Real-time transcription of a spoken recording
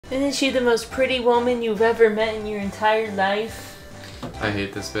Isn't she the most pretty woman you've ever met in your entire life? I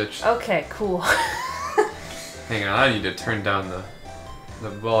hate this bitch. Okay, cool. Hang on, I need to turn down the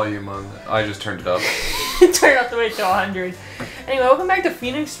volume on that. I just turned it up. Turn up the way to 100. Anyway, welcome back to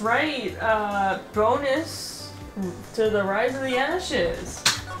Phoenix Wright. Bonus to the Rise of the Ashes.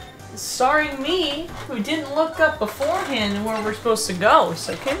 Starring me, who didn't look up beforehand where we're supposed to go.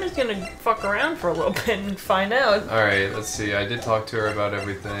 So Kim is gonna fuck around for a little bit and find out. Alright, let's see. I did talk to her about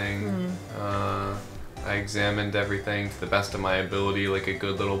everything. I examined everything to the best of my ability like a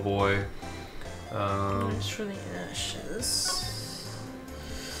good little boy. Rise for the Ashes.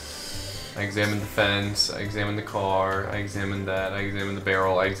 I examined the fence, I examined the car, I examined that, I examined the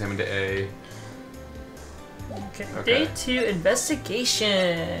barrel, I examined the A. Okay. Day 2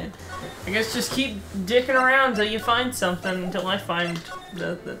 investigation. I guess just keep dicking around until you find something, until I find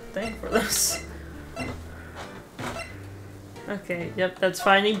the thing for this. Okay, yep, that's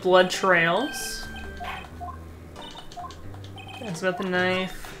finding blood trails. That's about the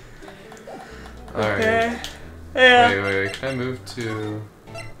knife. Alright. Okay. Yeah. Wait, can I move to...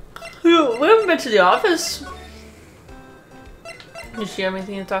 We haven't been to the office. Does she have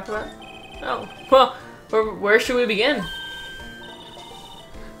anything to talk about? Oh, well, where should we begin?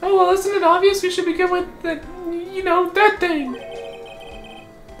 Oh, well, isn't it obvious we should begin with the, you know, that thing?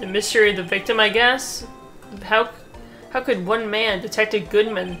 The mystery of the victim, I guess? How could one man, Detective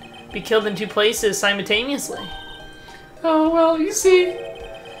Goodman, be killed in two places simultaneously? Oh, well, you see...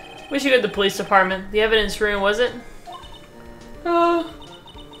 We should go to the police department. The evidence room, was it?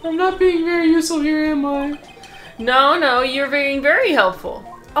 I'm not being very useful here, am I? No, you're being very helpful.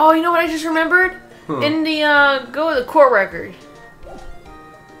 Oh, you know what I just remembered? In the, go to the court record.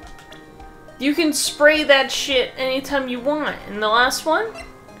 You can spray that shit anytime you want. In the last one,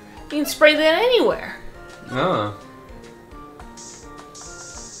 you can spray that anywhere. Oh.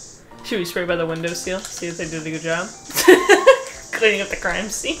 Should we spray by the windowsill? See if they did a good job? Cleaning up the crime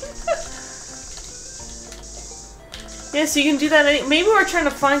scene. Yeah, so you can do that. Maybe we're trying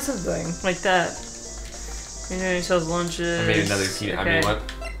to find something like that. Maybe sells lunches. I made another team. Okay. I mean, what?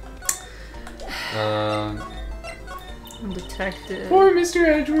 Detective. Poor Mr.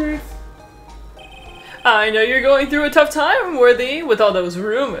 Edgeworth. I know you're going through a tough time, Worthy, with all those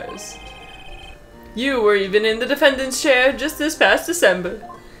rumors. You were even in the defendant's chair just this past December.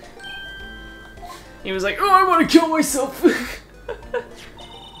 He was like, oh, I want to kill myself.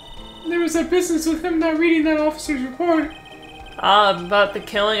 There was that business with him not reading that officer's report. About the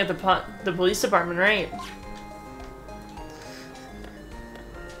killing at the police department, right?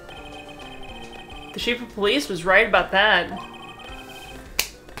 The chief of police was right about that.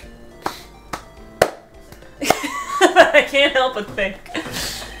 I can't help but think.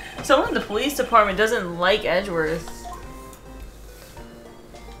 Someone in the police department doesn't like Edgeworth.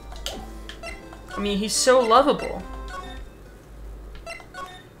 I mean, he's so lovable.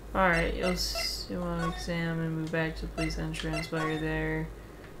 Alright, you want to examine, move back to the police entrance while you're there.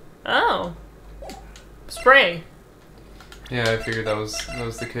 Oh! Spray! Yeah, I figured that was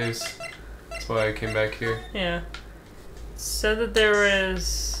the case. That's why I came back here. Yeah. It said that there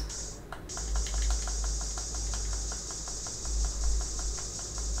was...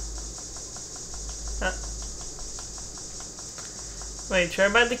 Wait, try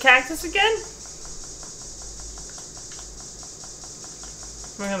by the cactus again?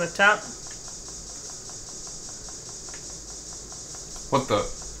 We're on the top. What the?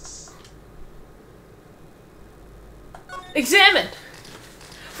 Examine!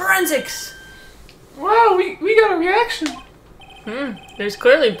 Forensics! Wow, we got a reaction. There's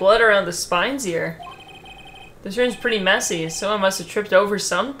clearly blood around the spines here. This room's pretty messy. Someone must have tripped over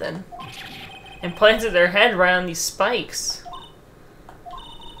something and planted their head around these spikes.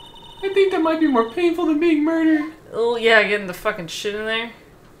 I think that might be more painful than being murdered. Oh yeah, getting the fucking shit in there.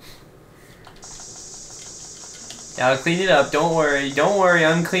 I'll clean it up. Don't worry.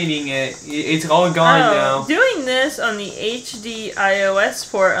 I'm cleaning it. It's all gone now. Doing this on the HD iOS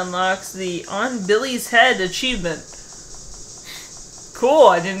port unlocks the On Billy's Head achievement. Cool,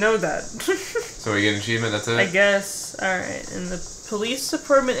 I didn't know that. So we get an achievement, that's it? I guess. Alright, in the police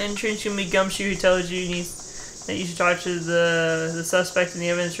department entrance, you'll meet Gumshoe, who tells you that you should talk to the suspect in the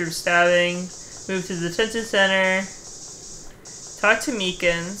evidence room stabbing. Move to the detention center. Talk to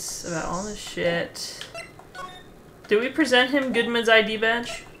Meekins about all this shit. Did we present him Goodman's ID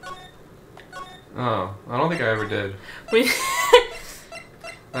badge? Oh, I don't think I ever did. We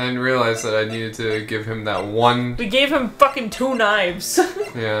I didn't realize that I needed to give him that one... we gave him fucking 2 knives.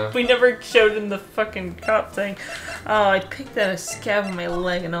 Yeah. We never showed him the fucking cop thing. Oh, I picked at a scab on my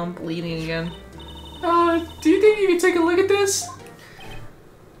leg and now I'm bleeding again. Do you think you can take a look at this?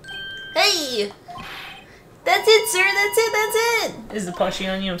 guy! That's it, sir, that's it! Is the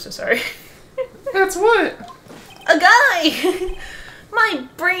plushie on you? I'm so sorry. That's what? A guy! My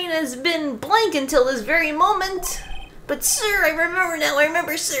brain has been blank until this very moment. But sir, I remember now,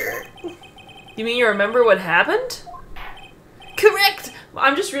 sir. You mean you remember what happened? Correct!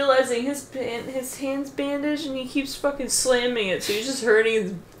 I'm just realizing his hand's bandaged and he keeps fucking slamming it, so he's just hurting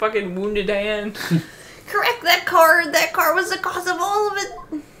his fucking wounded hand. Correct, that car was the cause of all of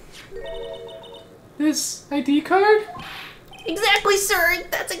it. This ID card? Exactly, sir,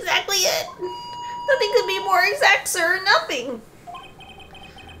 that's exactly it. Nothing could be more exact, sir, nothing.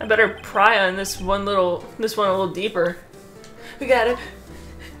 I better pry on this one a little deeper. We gotta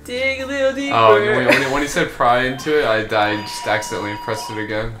dig a little deeper. Oh, when he said pry into it, I just accidentally pressed it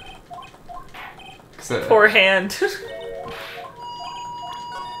again. Poor hand.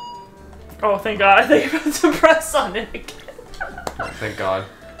 Oh, thank God. I think I'm about to press on it again. Oh, thank God.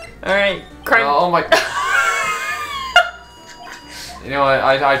 Alright, crime. Oh my... You know what,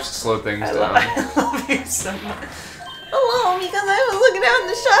 I should slow things down. I love you so much. Hello, because I was looking out in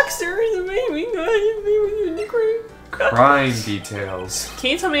the shock, sir. The baby. Crime details. Can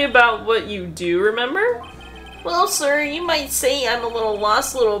you tell me about what you do remember? Well, sir, you might say I'm a little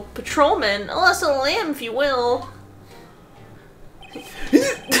lost little patrolman, a lost little lamb, if you will.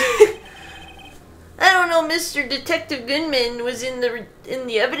 I don't know, Mr. Detective Goodman was in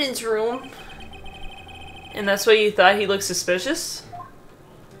the evidence room. And that's why you thought he looked suspicious?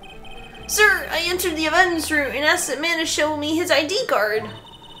 Sir, I entered the evidence room and asked that man to show me his ID card.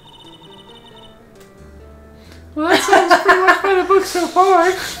 Well, that sounds pretty much by the book so far.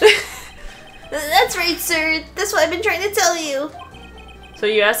 That's right, sir. That's what I've been trying to tell you. So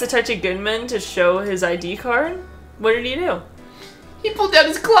you asked Detective Goodman to show his ID card? What did he do? He pulled out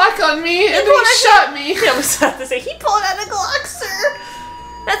his Glock on me and then he shot me. I was about to say, he pulled out a Glock, sir.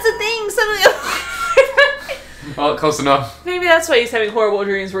 That's the thing. Suddenly, Well, close enough. maybe that's why he's having horrible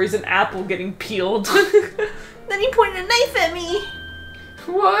dreams where he's an apple getting peeled. Then he pointed a knife at me.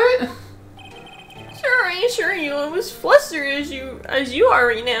 What? Sure, I assure you, I was flustered as you are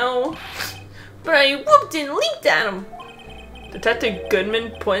right now. But I whooped and leaped at him. Detective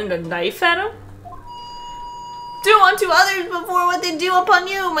Goodman pointed a knife at him? Do unto others before what they do upon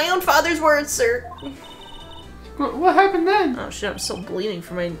you. My own father's words, sir. What happened then? Oh shit, I'm still bleeding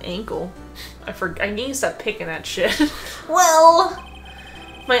from my ankle. I need to stop picking that shit. Well,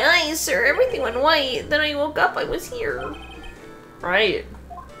 my eyes, sir, everything went white. Then I woke up, I was here. Right.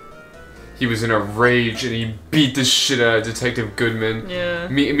 He was in a rage and he beat the shit out of Detective Goodman. Yeah.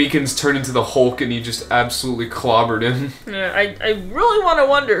 Meekins turned into the Hulk and he just absolutely clobbered him. Yeah, I really want to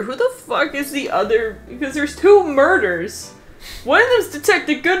wonder, who the fuck is the other... Because there's two murders. One of them's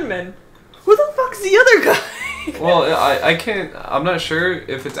Detective Goodman. Who the fuck's the other guy? Well, I'm not sure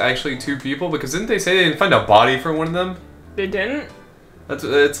if it's actually two people, because didn't they say they didn't find a body for one of them? They didn't?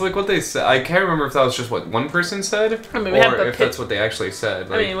 It's like what they said. I can't remember if that was just what one person said, I mean, or if that's what they actually said.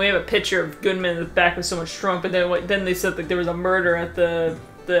 Like, I mean, we have a picture of Goodman in the back with so much shrunk, but then they said that there was a murder at the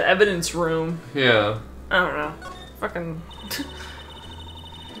evidence room. Yeah. I don't know. Fucking...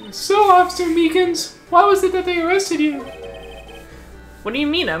 So, Officer Meekins, why was it that they arrested you? What do you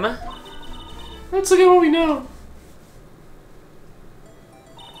mean, Emma? Let's look at what we know.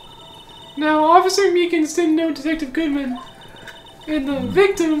 Now, Officer Meekins didn't know Detective Goodman, and the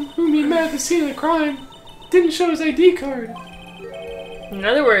victim, whom he met at the scene of the crime, didn't show his ID card. In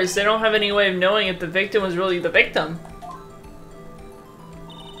other words, they don't have any way of knowing if the victim was really the victim.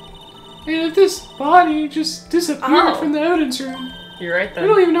 And if this body just disappeared from the evidence room, You're right we then.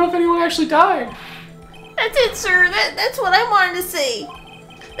 don't even know if anyone actually died. That's it, sir. That's what I wanted to say.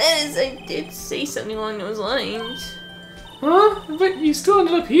 That is, I did say something along those lines. Huh? But you still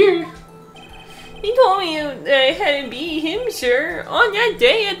ended up here. He told me that I had to be him, sir, on that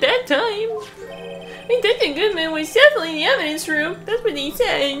day at that time. Detective Goodman was definitely in the evidence room. That's what he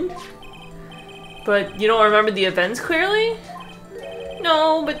said. But you don't remember the events clearly?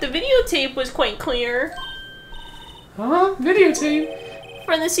 No, but the videotape was quite clear. Huh? Videotape?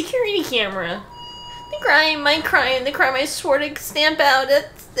 From the security camera. My crime, the crime I swore to stamp out.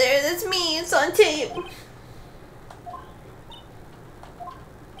 That's me. It's on tape.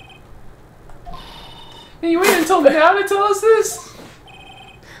 And you waited until now to tell us this?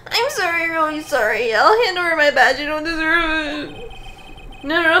 I'm sorry, really sorry. I'll hand over my badge. I don't deserve it.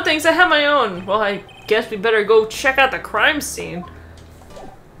 No, thanks. I have my own. Well, I guess we better go check out the crime scene.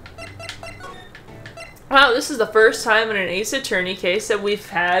 Wow, this is the first time in an Ace Attorney case that we've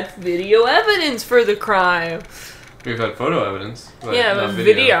had video evidence for the crime. We've had photo evidence, but Yeah, not but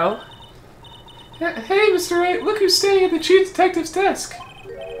video. Hey, Mr. Wright, look who's standing at the chief detective's desk.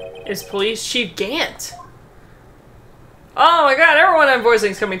 is Police Chief Gant. Oh my god, everyone I'm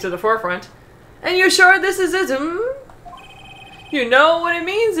voicing is coming to the forefront. And you're sure this is it, hmm? You know what it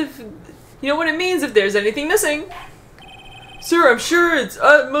means if there's anything missing. Sir, I'm sure it's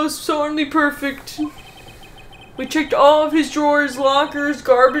utmost certainly perfect. We checked all of his drawers, lockers,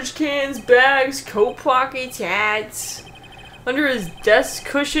 garbage cans, bags, coat pockets, hats. Under his desk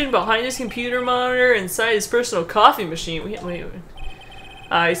cushion, behind his computer monitor, inside his personal coffee machine. Wait.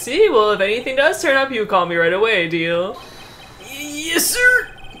 I see. Well, if anything does turn up, you call me right away, deal? Yes, sir!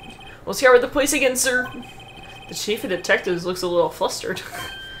 We'll scour the place again, sir. The chief of detectives looks a little flustered.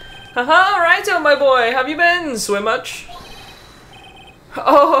 Haha, righto, my boy. Have you been? Swim much?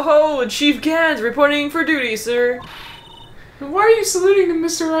 Oh, Chief Gant reporting for duty, sir. Why are you saluting him,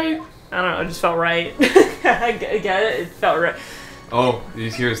 Mr. Wright? I don't know, it just felt right. I get it, it felt right. Oh, did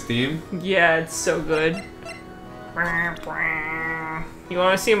you hear his theme? Yeah, it's so good. You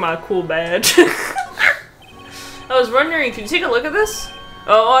want to see my cool badge? I was wondering, could you take a look at this?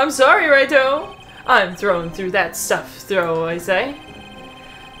 Oh, I'm sorry, righto. I'm throwing through that stuff, I say.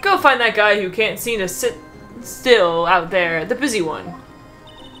 Go find that guy who can't seem to sit still out there, the busy one.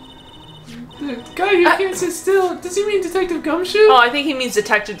 The guy who can't sit still, does he mean Detective Gumshoe? Oh, I think he means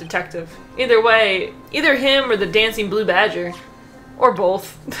detective. Either way, either him or the dancing blue badger. Or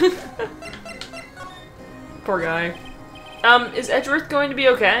both. Poor guy. Is Edgeworth going to be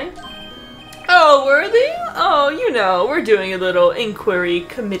okay? Oh, Worthy? Oh, you know, we're doing a little inquiry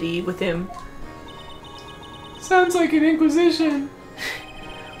committee with him. Sounds like an inquisition.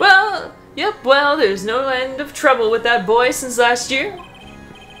 Well, there's no end of trouble with that boy since last year.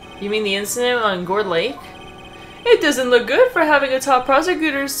 You mean the incident on Gourd Lake? It doesn't look good for having a top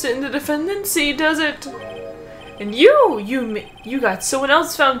prosecutor sit in the defendant's seat, does it? And you got someone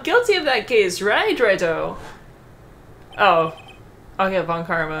else found guilty of that case, right, Righto? Oh, get Von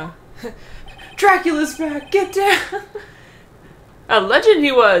Karma. Dracula's back, get down! A legend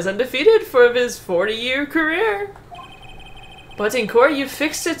he was, undefeated for his 40-year career. But in court, you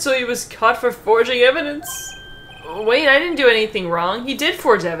fixed it so he was caught for forging evidence. Wait, I didn't do anything wrong. He did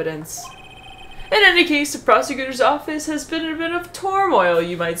forge evidence. In any case, the prosecutor's office has been in a bit of turmoil,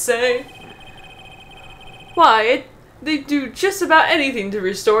 you might say. Why, they do just about anything to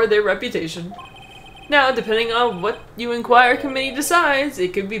restore their reputation. Now, depending on what you inquire committee decides,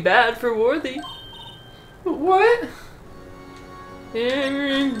 it could be bad for Worthy. What?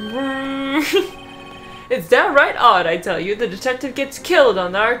 It's downright odd, I tell you. The detective gets killed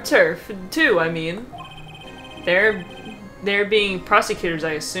on our turf, too, I mean. They're being prosecutors,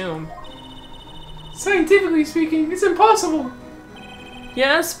 I assume. Scientifically speaking, it's impossible.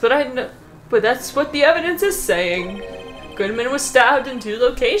 Yes, but that's what the evidence is saying. Goodman was stabbed in 2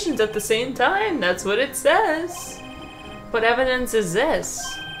 locations at the same time. That's what it says. What evidence is this?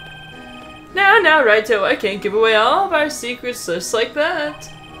 Now, righto, I can't give away all of our secrets just like that.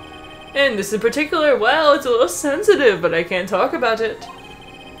 And this in particular, well, it's a little sensitive, but I can't talk about it.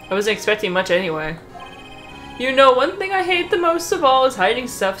 I wasn't expecting much anyway. You know, one thing I hate the most of all is hiding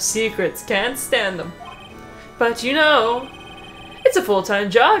stuff, secrets. Can't stand them. But you know, it's a full-time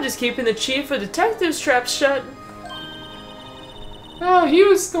job just keeping the chief of detectives trapped shut. Oh, he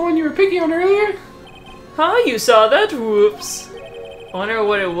was the one you were picking on earlier? Huh? You saw that? Whoops. I wonder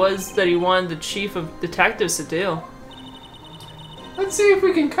what it was that he wanted the chief of detectives to do. Let's see if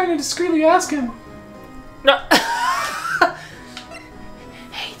we can kind of discreetly ask him. No.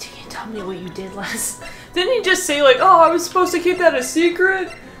 Hey, can you tell me what you did last? Didn't he just say like, oh, I was supposed to keep that a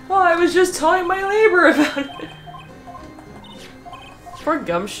secret? Oh, I was just telling my neighbor about it. Poor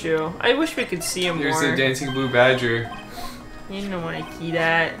Gumshoe. I wish we could see him There's more. the dancing blue badger. You don't want to key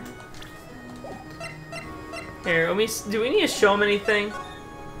that. Here, do we need to show him anything?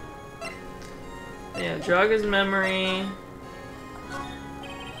 Yeah, jog his memory.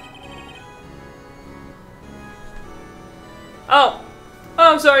 Oh,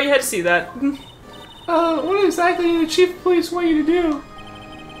 I'm sorry, you had to see that. What exactly did the chief of police want you to do?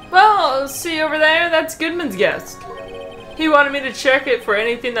 Well, see over there, that's Goodman's desk. He wanted me to check it for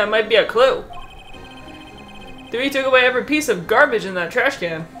anything that might be a clue. He took away every piece of garbage in that trash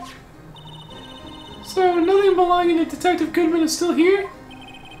can. So nothing belonging to Detective Goodman is still here?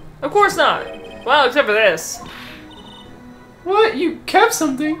 Of course not. Well, except for this. What? You kept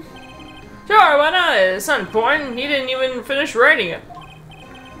something? Sure, why not? It's not important. He didn't even finish writing it.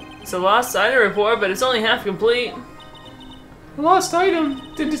 It's a lost item report, but it's only half complete. A lost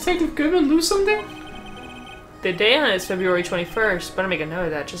item? Did Detective Goodman lose something? The date on it is February 21st. Better make a note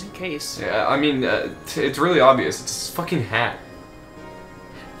of that just in case. Yeah, I mean, it's really obvious. It's his fucking hat.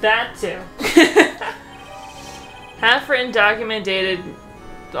 That too. Half-written document dated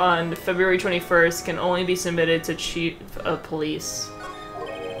on February 21st can only be submitted to chief of police.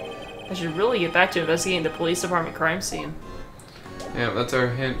 I should really get back to investigating the police department crime scene. Yeah, that's our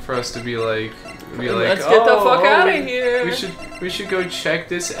hint for us to be like, let's get the fuck out of here. We should go check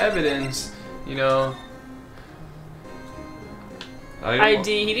this evidence. You know.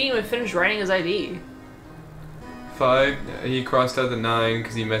 ID. He didn't even finish writing his ID. 5. He crossed out the 9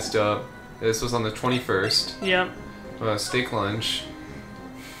 because he messed up. This was on the 21st. Yep. Steak lunch.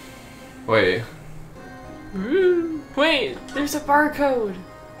 Wait. Wait, there's a barcode.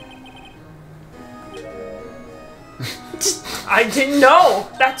 I didn't know.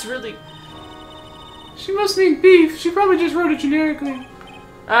 That's really. She must mean beef. She probably just wrote it generically.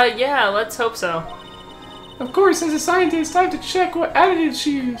 Yeah, let's hope so. Of course, as a scientist, I have to check what additives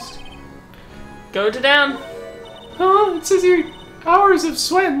she used. Go to down. Huh? It says here hours of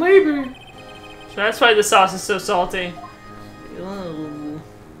sweat and labor. So that's why the sauce is so salty. Ooh.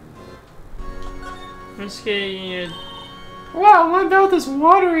 I'm just kidding. Wow, my mouth is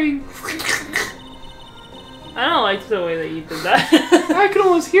watering. I don't like the way that you did that. I can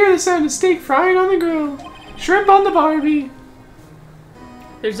almost hear the sound of steak frying on the grill. Shrimp on the Barbie.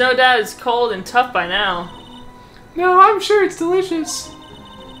 There's no doubt it's cold and tough by now. No, I'm sure it's delicious.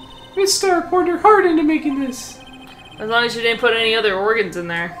 Miss Star poured her heart into making this. As long as you didn't put any other organs in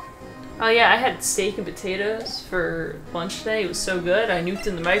there. Oh yeah, I had steak and potatoes for lunch today. It was so good. I nuked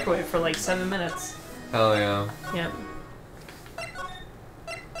in the microwave for like 7 minutes. Hell yeah. Yep.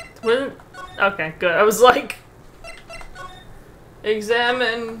 Wasn't... Okay, good. I was like...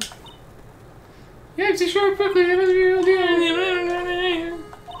 Examine... Yeah, to show quickly.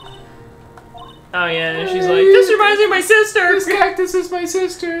 Oh yeah, and she's like, this reminds me of my sister! This cactus is my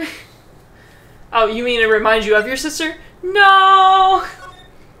sister. Oh, you mean it reminds you of your sister? No!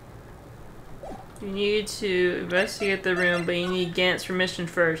 You need to investigate the room, but you need Gant's permission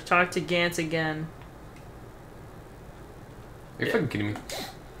first. Talk to Gant again. You're fucking kidding me.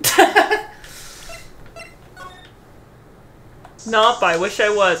 Nope, I wish I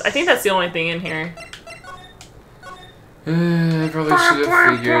was. I think that's the only thing in here. I probably should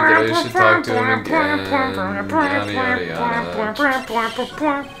have figured that I should talk to him again. Yada yada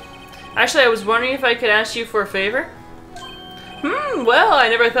yada. Actually, I was wondering if I could ask you for a favor. Well, I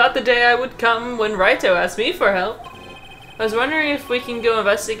never thought the day I would come when Raito asked me for help. I was wondering if we can go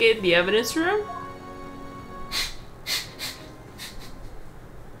investigate the evidence room?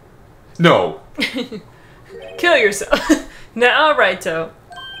 No. Kill yourself. Now, Raito.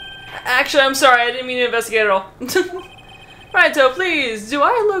 Actually, I'm sorry, I didn't mean to investigate at all. Raito, please, do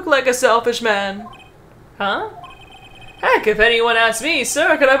I look like a selfish man? Huh? Heck, if anyone asks me,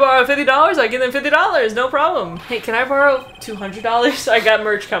 sir, can I borrow $50? I give them $50, no problem. Hey, can I borrow $200? I got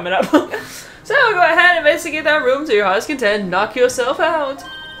merch coming up. So go ahead and investigate that room to your heart's content. Knock yourself out.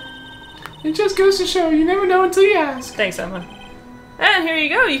 It just goes to show you never know until you ask. Thanks, Emma. And here you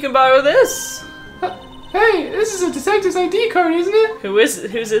go, you can borrow this. Hey, this is a detective's ID card, isn't it? Whose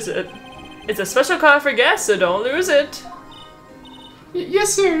is it? It's a special card for guests, so don't lose it.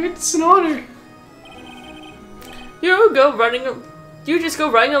 Yes, sir, it's an honor. You just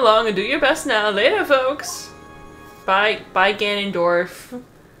go running along and do your best now. Later, folks. Bye, Ganondorf.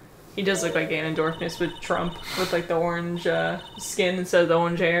 He does look like Ganondorf mixed with Trump, with like the orange skin instead of the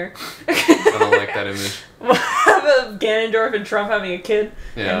orange hair. I don't like that image. Ganondorf and Trump having a kid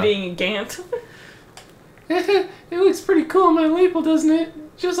and being a Gant. It looks pretty cool on my label, doesn't it?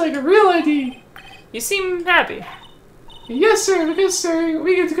 Just like a real ID. You seem happy. Yes, sir. Yes, sir.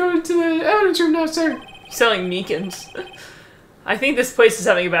 We get to go to the evidence room now, sir. You're selling Meekins. I think this place is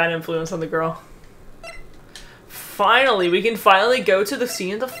having a bad influence on the girl. Finally, we can finally go to the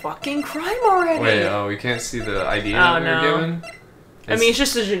scene of the fucking crime already. Wait, we can't see the ID that we were given? I mean, it's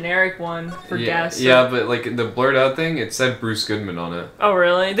just a generic one for guests. Yeah, but like the blurred out thing, it said Bruce Goodman on it. Oh,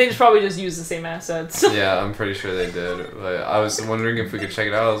 really? They probably just used the same assets. Yeah, I'm pretty sure they did. But I was wondering if we could check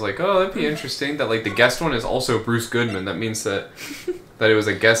it out. I was like, oh, that'd be interesting. That like the guest one is also Bruce Goodman. That means that it was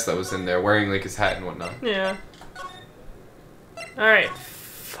a guest that was in there wearing like his hat and whatnot. Yeah. All right.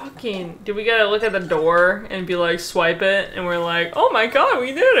 Fucking. Do we gotta look at the door and be like, swipe it, and we're like, oh my god,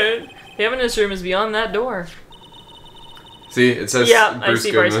 we did it. The evidence room is beyond that door. See, it says yeah, Bruce I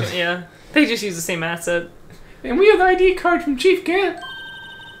see Goodman. Bryce. Yeah, they just use the same asset. And we have the ID card from Chief Gant.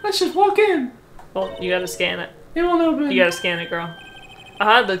 Let's just walk in. Well, you gotta scan it. It won't open. You gotta scan it, girl.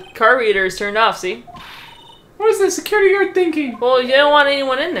 The car reader is turned off, see? What is the security guard thinking? Well, you don't want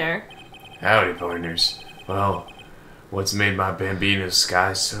anyone in there. Howdy, partners. Well, what's made my Bambino's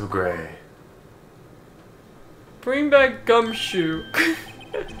sky so gray? Bring back Gumshoe.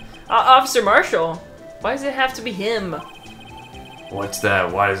 Officer Marshall. Why does it have to be him? What's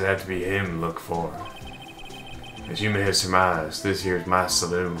that? Why does it have to be him look for? As you may have surmised, this here's my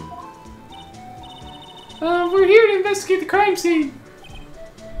saloon. We're here to investigate the crime scene.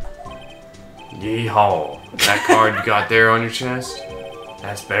 Yeehaw. That card you got there on your chest?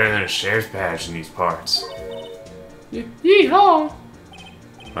 That's better than a sheriff's badge in these parts. Yeehaw!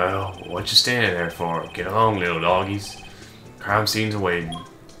 Well, what you standing there for? Get along, little doggies. Crime scene's awaiting.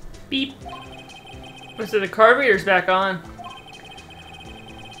 Beep. So the card reader's back on.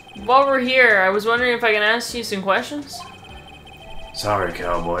 While we're here, I was wondering if I can ask you some questions? Sorry,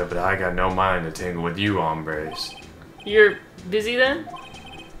 cowboy, but I got no mind to tangle with you hombres. You're busy then?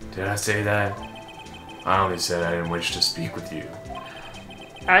 Did I say that? I only said I didn't wish to speak with you.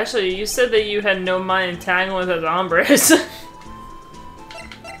 Actually, you said that you had no mind in tagging with us hombres.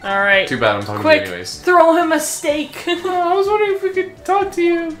 Alright. Too bad I'm talking Quick, to you anyways. throw him a steak! I was wondering if we could talk to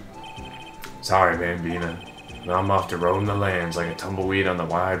you. Sorry, Bambina. But I'm off to roam the lands like a tumbleweed on the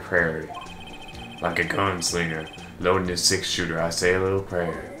wide prairie. Like a gunslinger, loading his 6-shooter, I say a little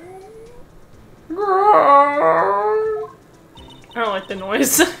prayer. I don't like the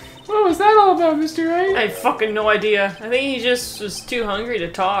noise. What was that all about, Mr. Wright? I have fucking no idea. I think he just was too hungry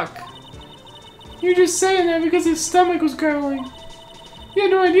to talk. You're just saying that because his stomach was growling. You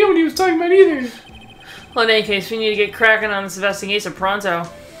had no idea what he was talking about either. Well, in any case, we need to get cracking on this investigation pronto.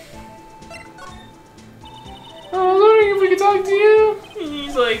 I was wondering if we could talk to you.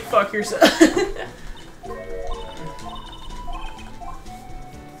 He's like, fuck yourself.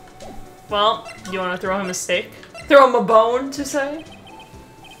 Well, do you want to throw him a steak? Throw him a bone, to say?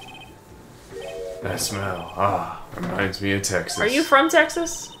 That smell, reminds me of Texas. Are you from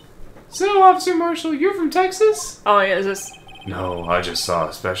Texas? So, Officer Marshall, you're from Texas? Oh, yeah, is this... No, I just saw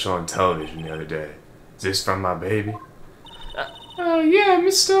a special on television the other day. Is this from my baby? Yeah,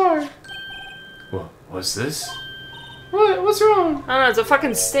 Miss Starr. What's this? What? What's wrong? I don't know, it's a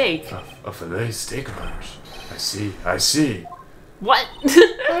fucking steak. A filet steak lunch. I see. What?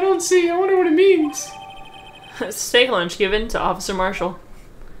 I don't see. I wonder what it means. Steak lunch given to Officer Marshall.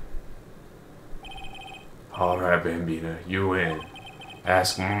 Alright, Bambina, you win.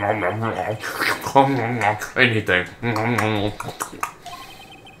 Ask anything.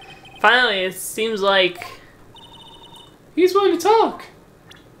 Finally, it seems like... He's willing to talk.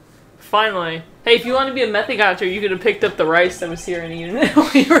 Finally. Hey, if you want to be a method actor, you could have picked up the rice that was here and eaten it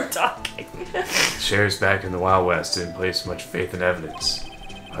while you were talking. Sheriffs back in the Wild West didn't place much faith in evidence.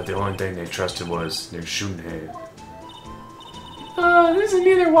 But the only thing they trusted was their shooting hand. This is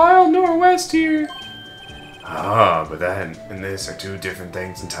neither wild nor west here. Ah, but that and this are two different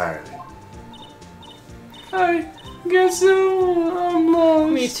things entirely. I guess so. I'm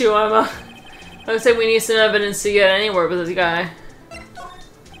lost. Me too, Emma. I would say we need some evidence to get anywhere with this guy.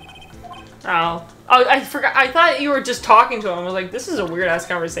 Oh. Oh, I forgot. I thought you were just talking to him. I was like, this is a weird-ass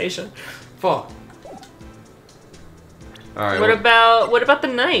conversation. Fuck. Alright. What about the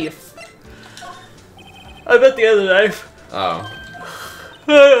knife? I bet the other knife. Oh.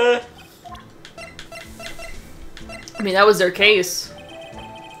 I mean, that was their case.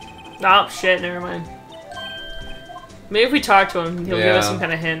 Oh, shit, never mind. Maybe if we talk to him, he'll give us some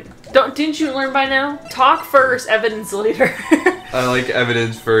kind of hint. Didn't you learn by now? Talk first, evidence later. I like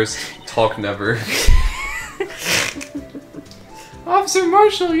evidence first, talk never. Officer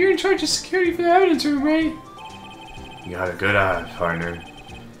Marshall, you're in charge of security for the evidence room, right? You got a good eye, partner.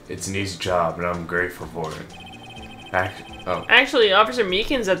 It's an easy job, and I'm grateful for it. Actually, Officer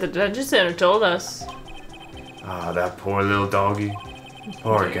Meekins at the detention center told us. Ah, that poor little doggy.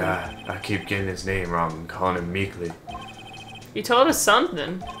 Poor guy. I keep getting his name wrong and calling him Meekly. He told us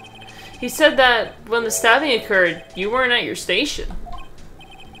something. He said that when the stabbing occurred, you weren't at your station.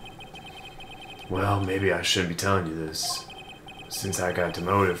 Well, maybe I shouldn't be telling you this. Since I got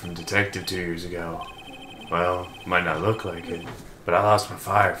demoted from detective 2 years ago. Well, might not look like it, but I lost my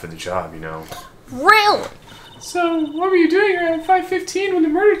fire for the job, you know. Really? So, what were you doing around 5:15 when the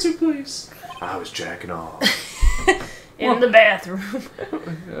murder took place? I was jacking off. In the bathroom.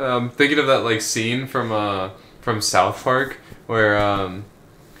 Thinking of that like scene from South Park where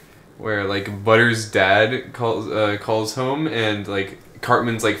like Butters' dad calls home and like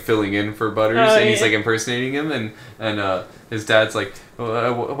Cartman's like filling in for Butters and he's like impersonating him and his dad's like,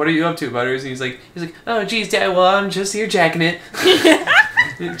 what are you up to, Butters? And he's like, oh geez, Dad, well I'm just here jacking it.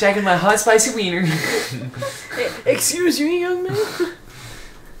 Jacking my hot spicy wiener. Excuse me, young man?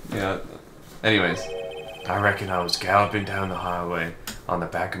 Yeah. Anyways. I reckon I was galloping down the highway on the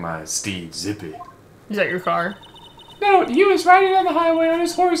back of my steed, Zippy. Is that your car? No, he was riding on the highway on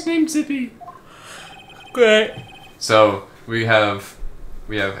his horse named Zippy. Great. So we have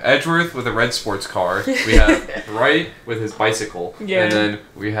We have Edgeworth with a red sports car. We have Wright with his bicycle. Yeah. And then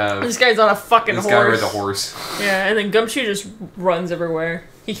we have This guy's on a fucking this horse. guy rides a horse. Yeah, and then Gumshoe just runs everywhere.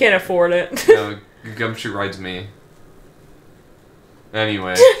 He can't afford it. No, Gumshoe rides me.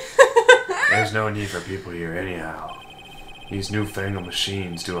 Anyway. There's no need for people here anyhow. These newfangled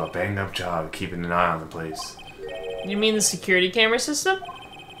machines do a bang-up job of keeping an eye on the place. You mean the security camera system?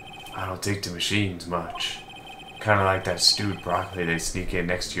 I don't take to machines much. Kinda like that stewed broccoli they sneak in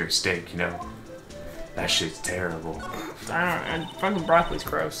next to your steak, you know? That shit's terrible. I don't know. Fucking broccoli's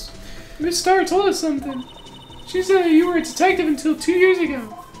gross. Miss Starr told us something. She said you were a detective until 2 years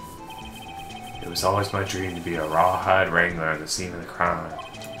ago. It was always my dream to be a rawhide wrangler on the scene of the crime.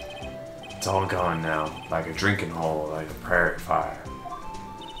 It's all gone now, like a drinking hole, like a prairie fire.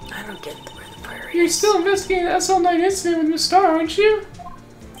 I don't get where the prairie You're is. still investigating the SL9 incident with Miss Starr, aren't you?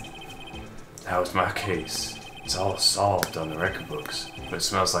 That was my case. It's all solved on the record books, but it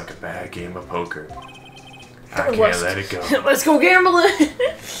smells like a bad game of poker. I can't Let's- let it go. Let's go gambling.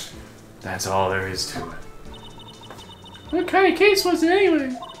 That's all there is to it. What kind of case was it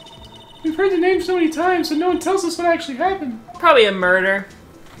anyway? We've heard the name so many times, but no one tells us what actually happened. Probably a murder.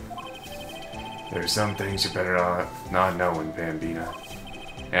 There are some things you're better off not knowing, Bambina.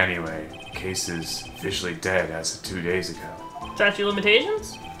 Anyway, case is officially dead as of 2 days ago. Statute of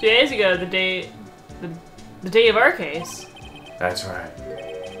limitations? 2 days ago, the day of our case. That's right.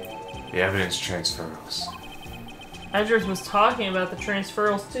 The evidence transfers. Edgeworth was talking about the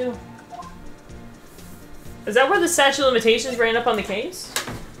transferals too. Is that where the statute of limitations ran up on the case?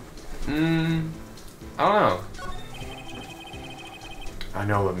 I don't know. I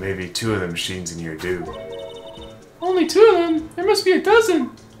know what maybe 2 of the machines in here do. Only 2 of them? There must be a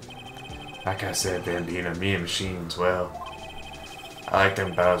dozen. Like I said, Bambina, me and machines, well, I like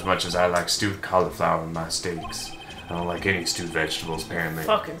them about as much as I like stewed cauliflower in my steaks. I don't like any stewed vegetables, apparently.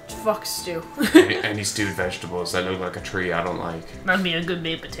 Fuck Stu. Any stewed vegetables that look like a tree, I don't like. That'd be a good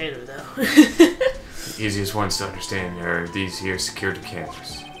baked potato though. The easiest ones to understand are these here security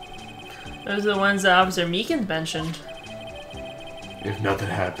cameras. Those are the ones that Officer Meekins mentioned. If nothing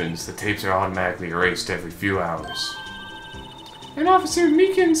happens, the tapes are automatically erased every few hours. And Officer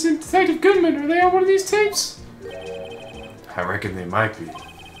Meekins and Detective Goodman, are they on one of these tapes? I reckon they might be.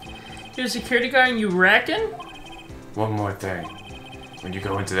 You're a security guard and you reckon? One more thing. When you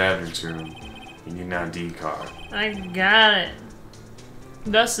go into the evidence room, you need an ID card. I got it.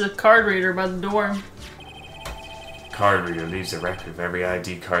 That's the card reader by the door. Card reader leaves a record of every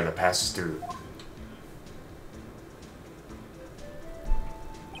ID card that passes through.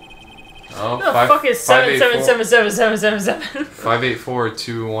 Oh, Who the fuck is 7777777?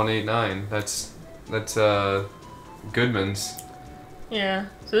 584-2189. That's Goodman's. Yeah.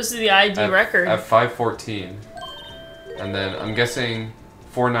 So this is the ID record. At 514. And then I'm guessing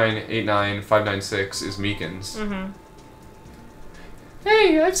 4989596 is Meekins. Mm-hmm.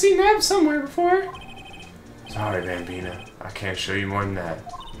 Hey, I've seen that somewhere before. Sorry, Bambina. I can't show you more than that.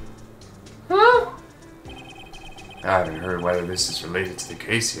 Huh? I haven't heard whether this is related to the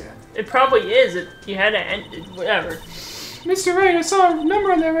case yet. It probably is. You had to end it. Whatever. Mr. Wright, I saw a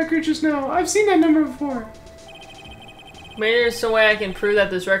number on that record just now. I've seen that number before. Maybe there's some way I can prove that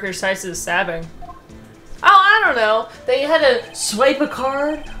this record ties to the stabbing. Oh, I don't know. They had to swipe a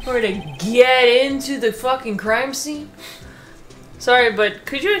card or to get into the fucking crime scene. Sorry, but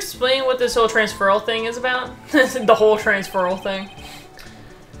could you explain what this whole transferal thing is about? The whole transferal thing.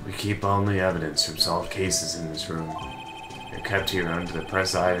 We keep only evidence from solved cases in this room. They're kept here under the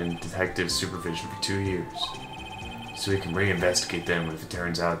preside and detective supervision for 2 years. So we can reinvestigate them if it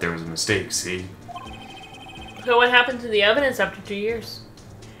turns out there was a mistake, see? So what happened to the evidence after 2 years?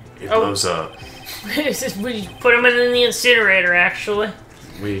 It blows up. We put them in the incinerator, actually.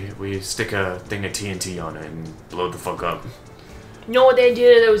 We stick a thing of TNT on it and blow the fuck up. You know what they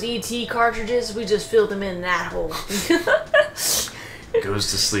did to those ET cartridges? We just filled them in that hole. It goes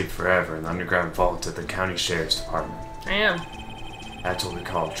to sleep forever in the underground vault at the county sheriff's department. Damn. That's what we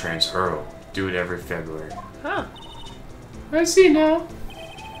call transferal. Do it every February. Huh. I see now.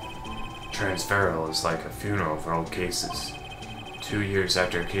 Transferal is like a funeral for old cases. 2 years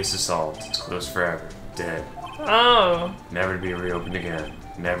after a case is solved, it's closed forever. Dead. Oh. Never to be reopened again.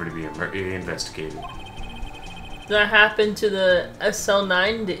 Never to be investigated. That happened to the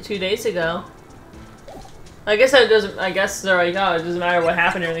SL9 2 days ago. I guess that doesn't. I guess they're like, oh, it doesn't matter what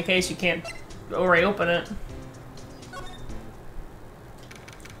happened during the case. You can't reopen it.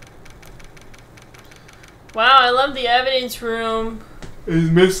 Wow, I love the evidence room. Is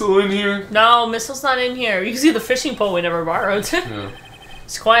Missile in here? No, Missile's not in here. You can see the fishing pole we never borrowed. Yeah.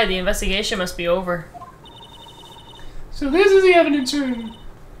 It's quiet. The investigation must be over. So this is the evidence room.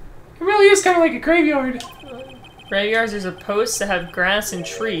 It really is kind of like a graveyard. Graveyards are supposed to have grass and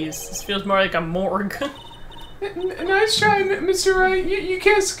trees. This feels more like a morgue. Nice try, Mr. Wright. You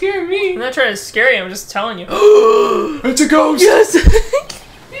can't scare me. I'm not trying to scare you, I'm just telling you. It's a ghost! Yes!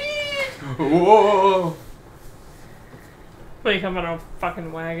 Whoa! What, you come on a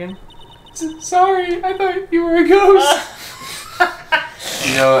fucking wagon? Sorry, I thought you were a ghost.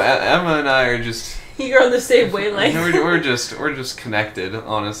 You know, Emma and I are just... You're on the same wavelength. we're just connected,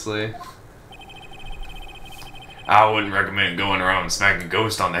 honestly. I wouldn't recommend going around smacking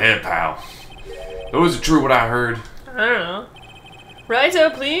ghosts on the head, pal. Those are true what I heard. I don't know.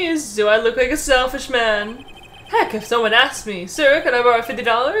 Righto, please. Do I look like a selfish man? Heck, if someone asked me, sir, can I borrow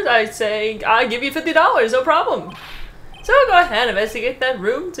 $50? I'd say, I give you $50, no problem. So go ahead, investigate that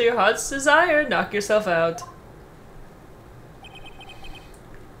room to your heart's desire. Knock yourself out.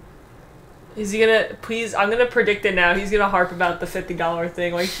 Is he gonna, please, I'm gonna predict it now. He's gonna harp about the $50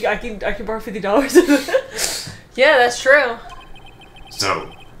 thing. Like, I can borrow $50. Yeah, that's true.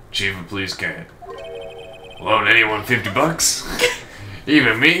 So, Chief of Police can't loan anyone $50?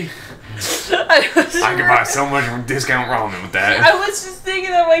 Even me? I could buy so much discount ramen with that. I was just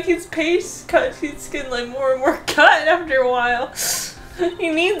thinking that like his pace cut, he's getting like more and more cut after a while. He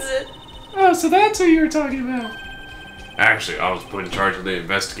needs it. Oh, so that's what you were talking about. Actually, I was put in charge of the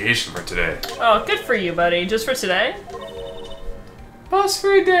investigation for today. Oh, good for you, buddy. Just for today? Boss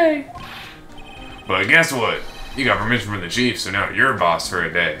for a day. But guess what? You got permission from the chief, so now you're boss for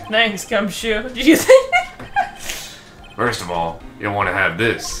a day. Thanks, Gumshoe. Did you think? First of all, you'll want to have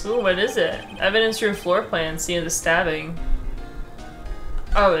this. Ooh, what is it? Evidence through floor plan, scene of the stabbing.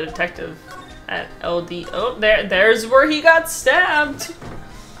 Oh, the detective at LD. Oh, there's where he got stabbed.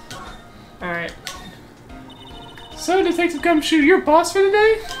 Alright. So, Detective Gumshoe, you're boss for the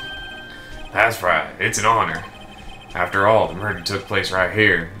day? That's right, it's an honor. After all, the murder took place right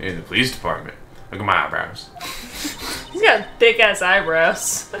here in the police department. Look at my eyebrows. He's got thick-ass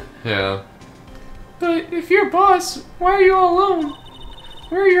eyebrows. Yeah. But if you're boss, why are you all alone?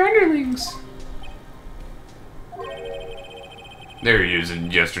 Where are your underlings? They're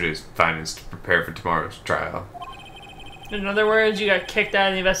using yesterday's findings to prepare for tomorrow's trial. In other words, you got kicked out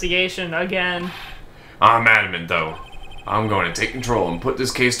of the investigation again. I'm adamant, though. I'm going to take control and put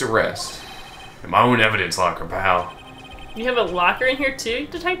this case to rest. In my own evidence locker, pal. You have a locker in here too,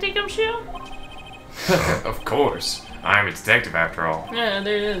 Detective Gumshoe? Of course. I'm a detective after all. Yeah,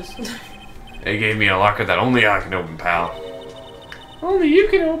 there it is. They gave me a locker that only I can open, pal. Only you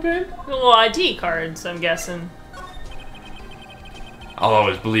can open. Little ID cards, I'm guessing. I'll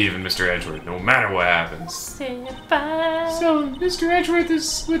always believe in Mr. Edgeworth, no matter what happens. Say bye. So, Mr. Edgeworth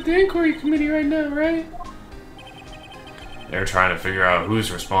is with the inquiry committee right now, right? They're trying to figure out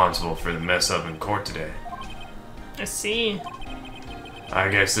who's responsible for the mess up in court today. I see. I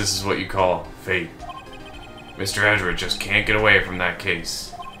guess this is what you call fate. Mr. Edgeworth just can't get away from that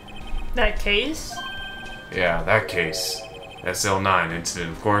case. That case? Yeah, that case. SL9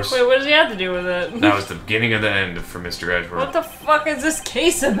 incident, of course. Wait, what does he have to do with it? That was the beginning of the end for Mr. Edgeworth. What the fuck is this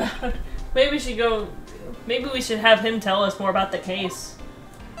case about? Maybe we should go... Maybe we should have him tell us more about the case.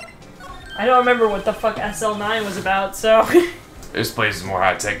 I don't remember what the fuck SL9 was about, so... This place is more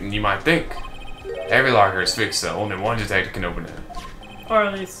high-tech than you might think. Every locker is fixed so only one detective can open it. Or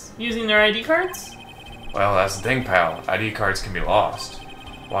at least using their ID cards? Well, that's the thing, pal. ID cards can be lost.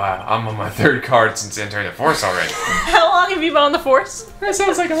 Why, I'm on my third card since entering the force already. How long have you been on the force? That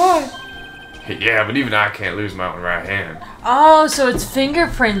sounds like a lie. Yeah, but even I can't lose my own right hand. Oh, so it's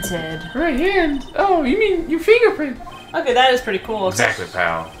fingerprinted. Right hand? Oh, you mean your fingerprint? Okay, that is pretty cool. Exactly,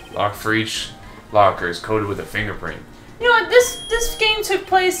 pal. Lock for each locker is coded with a fingerprint. You know what? This game took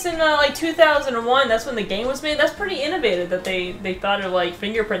place in like 2001. That's when the game was made. That's pretty innovative that they thought of like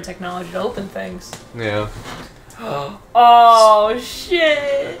fingerprint technology to open things. Yeah. Oh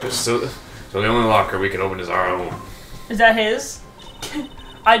shit! So the only locker we can open is our own. Is that his?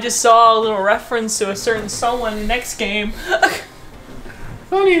 I just saw a little reference to a certain someone next game.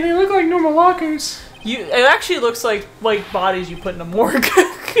 Funny, they look like normal lockers. It actually looks like bodies you put in a morgue.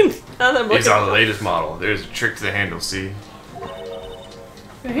 Now that I'm It's looking our at it. latest model. There's a trick to the handle, see?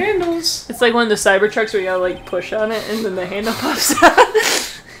 The handles. It's like one of the Cybertrucks where you gotta like push on it and then the handle pops out.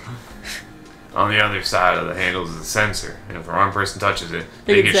 On the other side of the handle is a sensor, and if the wrong person touches it,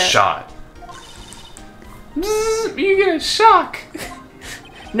 They they get get zapped. shot. Bzzz, you get a shock.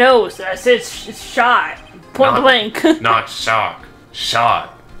 No, so I said it's shot. Point Not- blank. Not shock.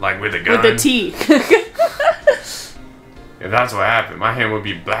 Shot. Like with a gun. With the T. If that's what happened, my hand would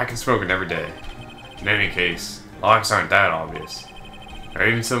be black and smoking every day. In any case, locks aren't that obvious. There are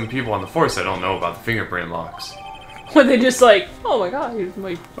even some people on the force that don't know about the fingerprint locks. Were they just like, oh my god, here's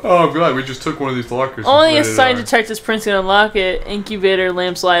my... Oh, I'm glad we just took one of these lockers. Only assigned detectives Prince can unlock it. Incubator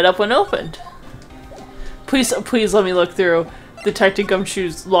lamps light up when opened. Please let me look through Detective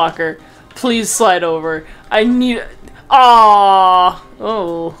Gumshoe's locker. Please slide over. I need... Aww.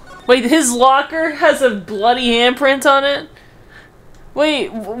 Oh. Wait, his locker has a bloody handprint on it? Wait,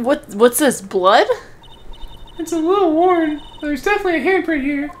 what's this? Blood? It's a little worn. There's definitely a handprint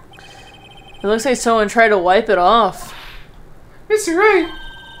here. It looks like someone tried to wipe it off. Mr. Wright,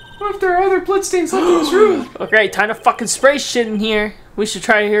 what if there are other bloodstains left in this room? Okay, time to fucking spray shit in here. We should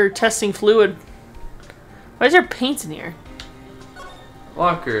try here testing fluid. Why is there paint in here?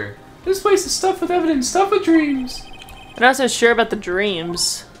 Locker. This place is stuffed with evidence, stuffed with dreams. I'm not so sure about the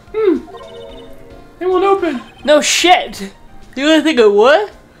dreams. It won't open. No shit! You really think it would?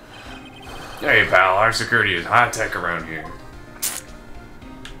 Hey, pal, our security is high-tech around here.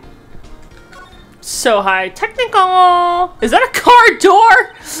 So high technical! Is that a car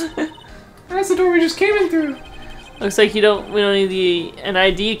door? That's the door we just came in through. Looks like we don't need an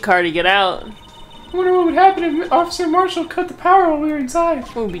ID card to get out. I wonder what would happen if Officer Marshall cut the power while we were inside.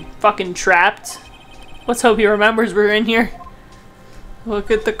 We'll be fucking trapped. Let's hope he remembers we're in here. Look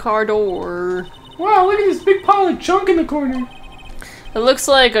at the car door. Wow, look at this big pile of junk in the corner. It looks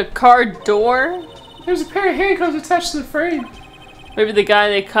like a car door. There's a pair of handcuffs attached to the frame. Maybe the guy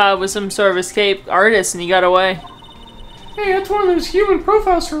they caught was some sort of escaped artist and he got away. Hey, that's one of those human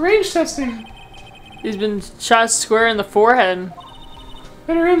profiles for range testing. He's been shot square in the forehead.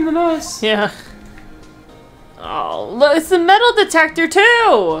 Better him than us. Yeah. Oh, look, it's the metal detector too!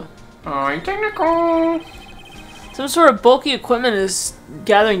 Oh, technical. Some sort of bulky equipment is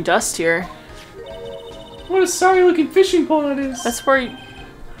gathering dust here. What a sorry looking fishing pole that is. That's where you...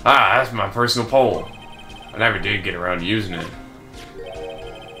 Ah, that's my personal pole. I never did get around to using it.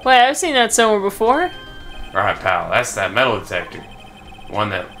 Wait, I've seen that somewhere before. Right, pal, that's that metal detector. One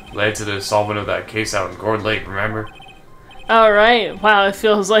that led to the solving of that case out in Gourd Lake, remember? Alright, wow, it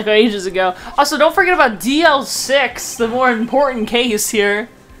feels like ages ago. Also, don't forget about DL6, the more important case here.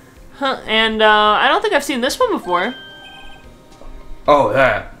 Huh, and I don't think I've seen this one before. Oh,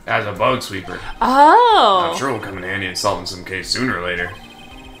 that. As a bug sweeper. Oh! I'm sure it'll come in handy in solving some case sooner or later.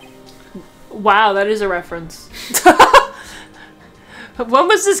 Wow, that is a reference. When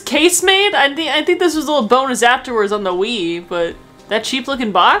was this case made? I think this was a little bonus afterwards on the Wii, but that cheap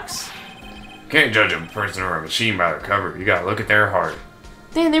looking box? Can't judge a person or a machine by their cover. You gotta look at their heart.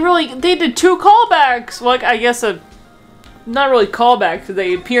 Damn, they did 2 callbacks! Well, I guess not really callbacks, because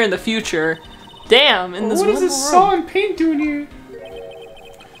they appear in the future. Damn, in this what is this saw and paint doing here?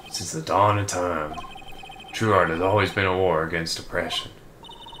 Since the dawn of time, true art has always been a war against oppression.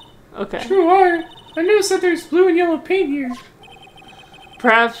 Okay. True art. I noticed that there's blue and yellow paint here.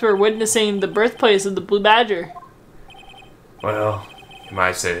 Perhaps we're witnessing the birthplace of the Blue Badger. Well, you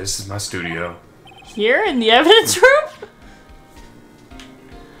might say this is my studio. Here in the evidence room?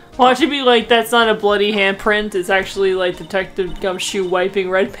 Watch it be like that's not a bloody handprint, it's actually like Detective Gumshoe wiping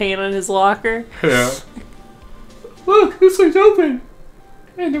red paint on his locker. Yeah. Look, this one's open.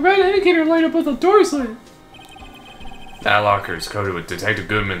 And the red indicator light up with the doors lit. That locker is coated with Detective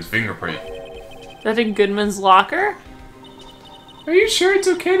Goodman's fingerprint. Is that in Goodman's locker? Are you sure it's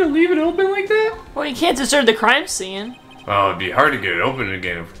okay to leave it open like that? Well, you can't disturb the crime scene. Well, it'd be hard to get it open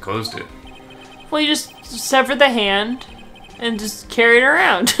again if we closed it. Well, you just sever the hand and just carry it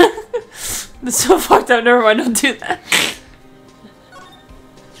around. That's so fucked up. Never mind, don't do that.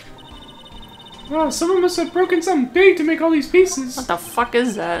 Wow, someone must have broken something big to make all these pieces. What the fuck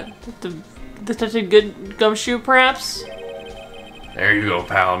is that? The Detective Good Gumshoe, perhaps? There you go,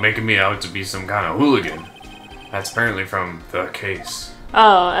 pal, making me out to be some kind of hooligan. That's apparently from The Case.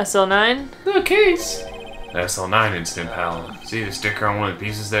 Oh, SL9? The case. The SL9 incident, pal. See the sticker on one of the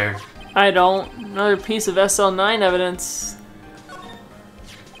pieces there? I don't. Another piece of SL9 evidence.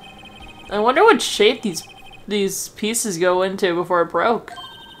 I wonder what shape these pieces go into before it broke.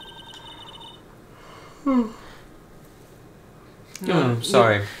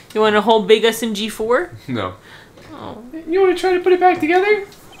 Sorry. You want a whole big SMG4? No. Oh. You want to try to put it back together?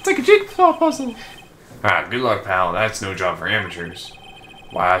 It's like a jigsaw puzzle. Alright, good luck, pal. That's no job for amateurs.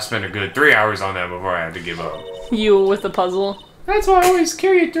 Why, I spent a good 3 hours on that before I had to give up. You with the puzzle. That's why I always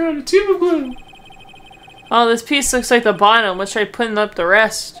carry it around a tube of glue. Oh, this piece looks like the bottom. Let's try putting up the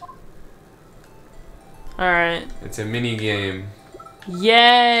rest. Alright. It's a mini game.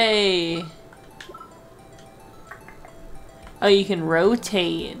 Yay! Oh, you can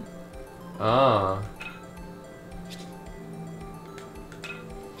rotate. Ah.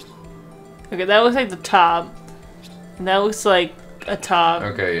 Okay, that looks like the top. And that looks like a top.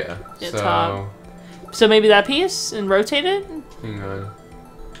 Okay, yeah. Yeah, So top. So maybe that piece and rotate it? Hang on.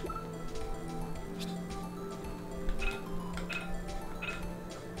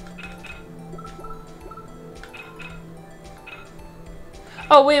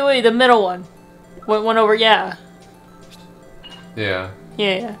 Oh, wait, the middle one. Went over, yeah. Yeah.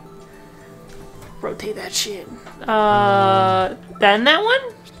 Yeah. Rotate that shit. Then that one?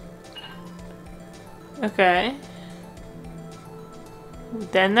 Okay.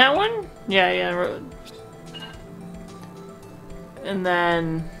 Then that one? Yeah. And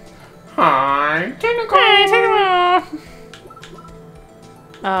then... Hi, Hey, take it off.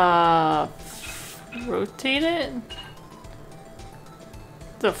 Rotate it?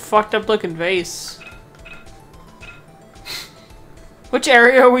 It's a fucked up looking vase. Which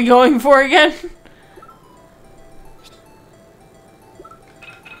area are we going for again?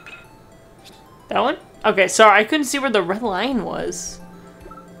 That one? Okay, sorry, I couldn't see where the red line was.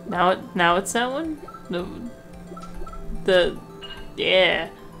 Now it's that one? Yeah.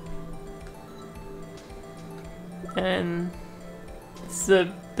 And it's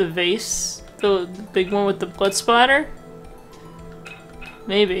the vase, the big one with the blood splatter?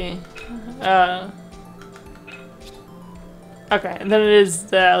 Maybe. Okay, and then it is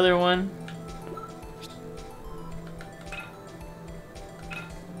the other one.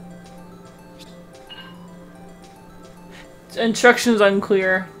 Instructions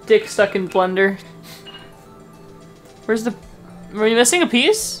unclear. Dick stuck in blender. Where's the... Were you missing a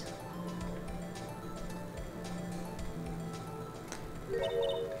piece?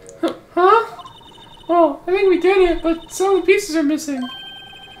 Huh? Oh, I think we did it, but some of the pieces are missing.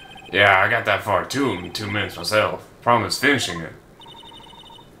 Yeah, I got that far too in 2 minutes myself. Problem is finishing it.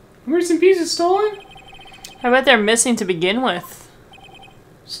 Were some pieces stolen? I bet they're missing to begin with.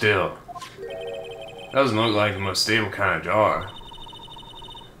 Still, doesn't look like the most stable kind of jar.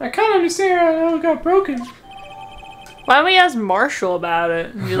 I kind of understand how it got broken. Why don't we ask Marshall about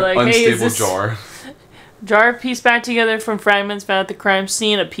it? And be like, hey, is Unstable this jar. jar piece back together from fragments found at the crime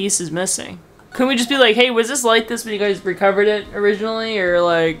scene? A piece is missing. Couldn't we just be like, hey, was this like this when you guys recovered it originally? Or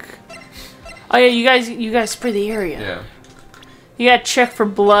like... Oh yeah, you guys spray the area. Yeah. You gotta check for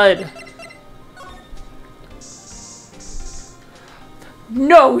blood.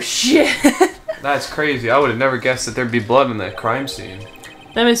 No shit! That's crazy. I would have never guessed that there'd be blood in that crime scene.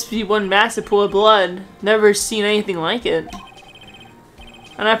 That must be one massive pool of blood. Never seen anything like it.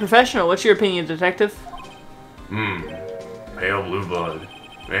 I'm not professional. What's your opinion, detective? Pale blue blood.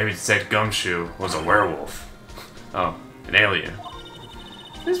 Maybe Detective Gumshoe was a werewolf. Oh, an alien.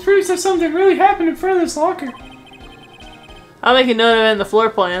 This proves that something really happened in front of this locker. I'll make a note of it in the floor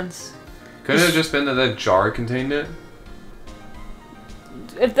plans. Couldn't it have just been that that jar contained it?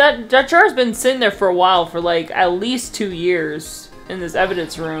 If that jar's been sitting there for a while, for like at least 2 years in this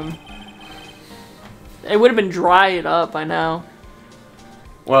evidence room, it would have been dried up by now.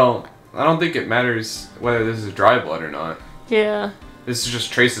 Well, I don't think it matters whether this is dry blood or not. Yeah. This is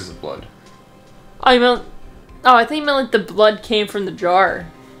just traces of blood. Oh, you meant... Oh, I think you meant like the blood came from the jar.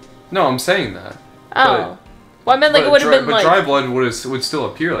 No, I'm saying that. Oh. Well, I meant like it would have been like... But dry blood would still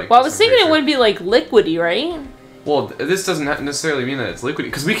appear like Well, I this, was I'm thinking pretty it wouldn't be like liquidy, right? Well, this doesn't necessarily mean that it's liquidy,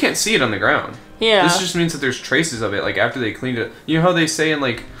 because we can't see it on the ground. Yeah. This just means that there's traces of it, like after they cleaned it. You know how they say in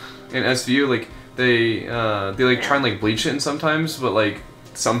like, in SVU, like they like try and like bleach it, and sometimes, but like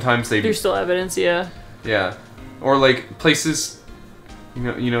sometimes they. There's still evidence, yeah. Yeah, or like places, you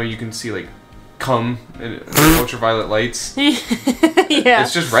know, you can see like, cum and ultraviolet lights. Yeah.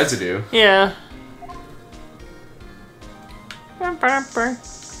 It's just residue. Yeah. What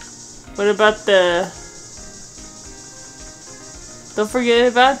about the... Don't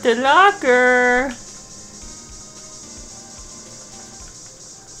forget about the locker.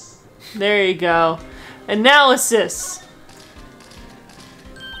 There you go. Analysis.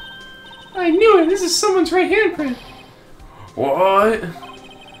 I knew it. This is someone's right handprint. What?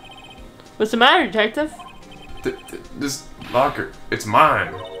 What's the matter, detective? This locker, it's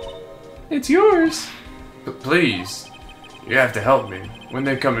mine. It's yours. But please, you have to help me when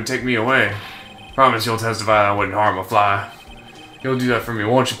they come to take me away. Promise you'll testify I wouldn't harm a fly. You'll do that for me,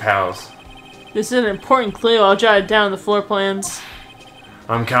 won't you, pals? This is an important clue. I'll jot it down in the floor plans.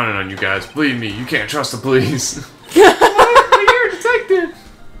 I'm counting on you guys. Believe me, you can't trust the police. But you're a detective.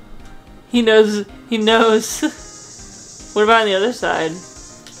 He knows. He knows. What about on the other side?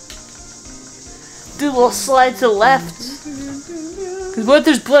 Do a little slide to the left. Because what if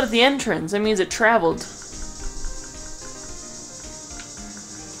there's blood at the entrance? That means it traveled.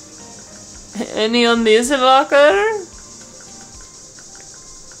 Any on this locker?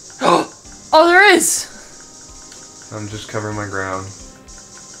 Oh, there is! I'm just covering my ground.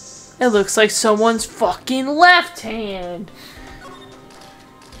 It looks like someone's fucking left hand.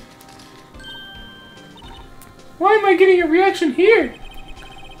 Why am I getting a reaction here?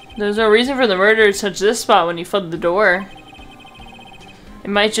 There's no reason for the murderer to touch this spot when he flooded the door. It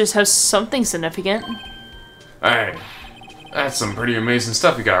might just have something significant. Hey, that's some pretty amazing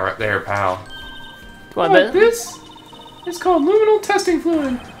stuff you got right there, pal. What, Oh, this? It's called luminal testing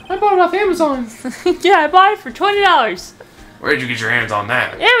fluid. I bought it off Amazon. Yeah, I bought it for $20. Where'd you get your hands on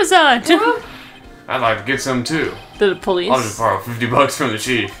that? Amazon! What? I'd like to get some too. The police? I'll just borrow $50 from the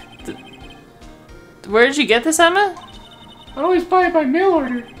chief. Where did you get this, Emma? I always buy it by mail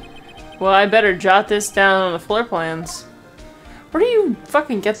order. Well, I better jot this down on the floor plans. Where do you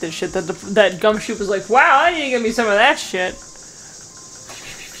fucking get this shit? That Gumshoe was like, wow, I need to get me some of that shit.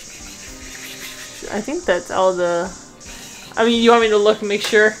 I think that's all the... I mean, you want me to look and make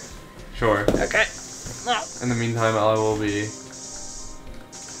sure? Sure. Okay. Oh. In the meantime, I will be.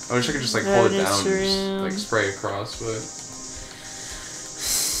 I wish I could just like pull it down and just like spray across, but.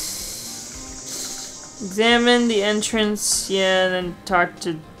 Examine the entrance, yeah, and then talk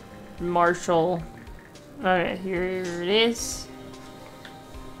to Marshall. Alright, here it is.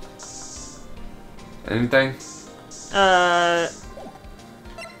 Anything?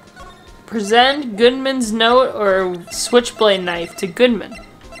 Present Goodman's note or switchblade knife to Goodman.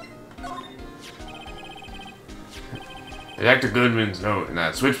 Detective Goodman's note and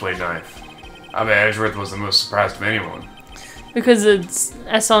that switchblade knife. I bet Edgeworth was the most surprised of anyone. Because it's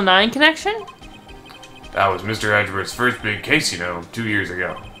SL9 connection? That was Mr. Edgeworth's first big case, you know, 2 years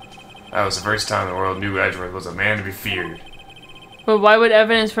ago. That was the first time the world knew Edgeworth was a man to be feared. But why would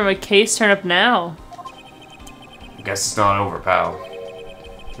evidence from a case turn up now? I guess it's not over, pal.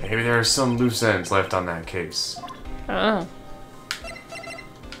 Maybe there are some loose ends left on that case. Oh.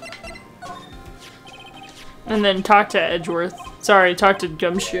 And then talk to Edgeworth. Sorry, talk to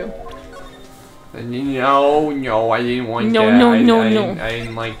Gumshoe. No, I didn't want No, that. no, no, I no.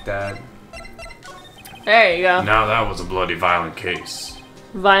 didn't like that. There you go. Now that was a bloody violent case.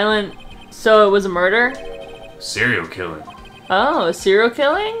 Violent. So it was a murder? Serial killing. Oh, a serial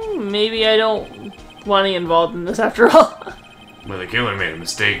killing? Maybe I don't want to get involved in this after all. But the killer made a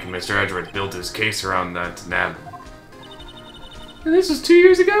mistake and Mr. Edgeworth built his case around that to nab him. And this was 2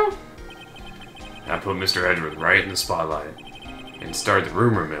 years ago? I put Mr. Edgeworth right in the spotlight and started the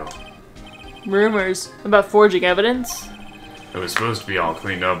rumor mill. Rumors about forging evidence? It was supposed to be all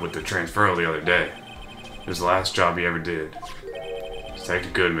cleaned up with the transferal the other day. It was the last job he ever did.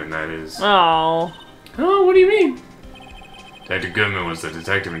 Detective Goodman, that is. Oh. Oh, what do you mean? Detective Goodman was the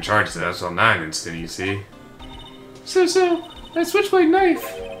detective in charge of the SL9 incident, you see. So, that switchblade knife.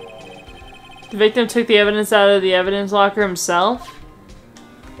 The victim took the evidence out of the evidence locker himself?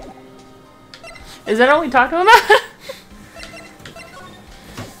 Is that all we talked about?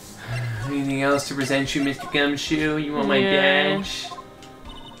 Anything else to present you, Mr. Gumshoe? You want my Yeah. badge?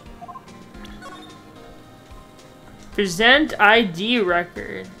 Present ID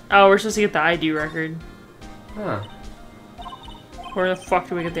record. Oh, we're supposed to get the ID record. Huh. Where the fuck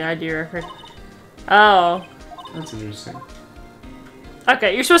do we get the ID record? Oh. That's interesting.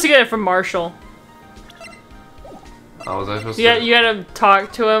 Okay, you're supposed to get it from Marshall. Oh, was I supposed You, to? you gotta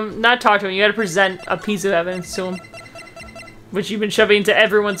talk to him. Not talk to him, you gotta present a piece of evidence to him. Which you've been shoving into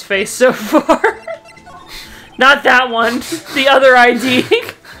everyone's face so far. Not that one. The other ID.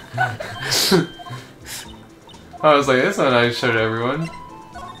 I was like, that's not I showed everyone.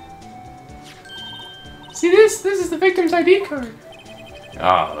 See this? This is the victim's ID card.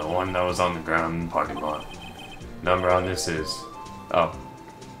 Ah, the one that was on the ground in the parking lot. Number on this is... Oh,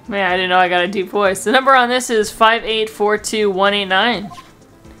 Man, I didn't know I got a deep voice. The number on this is 5842189.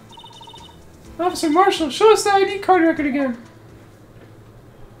 Officer Marshall, show us the ID card record again.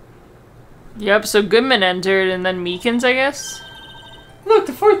 Yep, so Goodman entered and then Meekins, I guess? Look,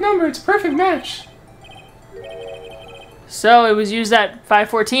 the fourth number, it's a perfect match. So it was used at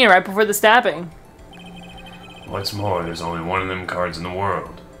 514 right before the stabbing. what's more, there's only one of them cards in the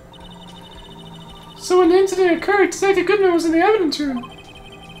world. So when the incident occurred, Detective Goodman was in the evidence room.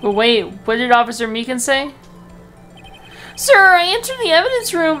 But wait, what did Officer Meekins say? Sir, I entered the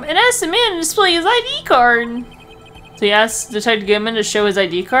evidence room and asked the man to display his ID card. So he asked Detective Goodman to show his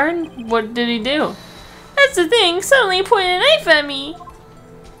ID card? What did he do? That's the thing, suddenly he pointed a knife at me.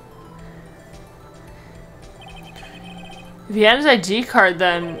 If he had his ID card,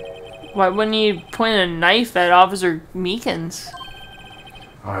 then why wouldn't he point a knife at Officer Meekins?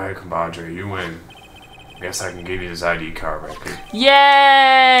 Alright, compadre, you win. Guess I can give you this ID card record.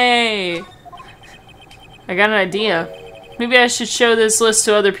 Yay! I got an idea. Maybe I should show this list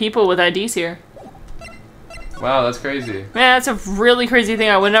to other people with IDs here. Wow, that's crazy. Man, that's a really crazy thing.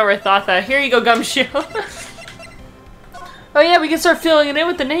 I would never have thought that. Here you go, Gumshoe. Oh yeah, we can start filling it in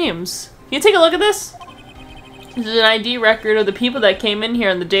with the names. Can you take a look at this? This is an ID record of the people that came in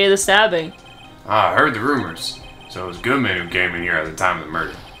here on the day of the stabbing. I heard the rumors. So it was Goodman who came in here at the time of the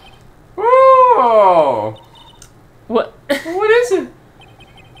murder. Whoa! What? What is it?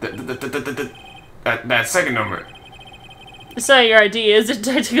 That second number. It's not your ID, is it,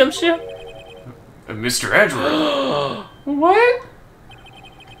 Detective Gumshoe? Mr. Edgeworth. What?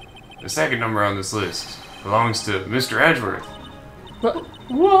 The second number on this list belongs to Mr. Edgeworth.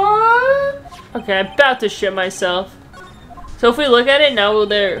 What? Okay, I'm about to shit myself. So if we look at it now,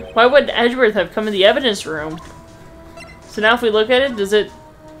 why would Edgeworth have come in the evidence room? So now if we look at it, does it...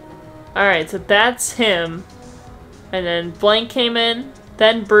 Alright, so that's him. And then Blank came in,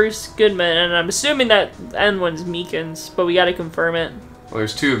 then Bruce Goodman, and I'm assuming that end one's Meekins, but we gotta confirm it. Well,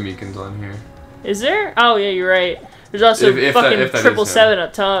 there's 2 of Meekins on here. Is there? Oh yeah, you're right. There's also If fucking that is 777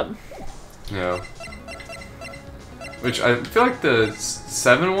 up top. Yeah. Which I feel like the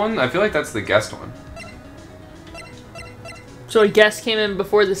 7 one, I feel like that's the guest one. So a guest came in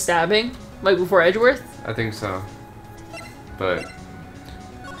before the stabbing? Like before Edgeworth? I think so. But,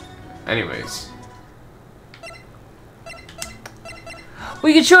 anyways.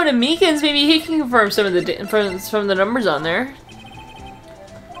 We could show it to Meekins, maybe he can confirm some of the numbers on there.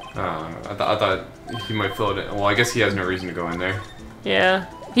 I thought he might fill it in. Well, I guess he has no reason to go in there. Yeah.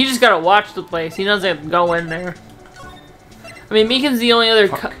 He just gotta watch the place. He doesn't have to go in there. I mean, Meekins is the only other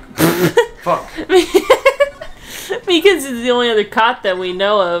Fuck. Meekins is the only other cop that we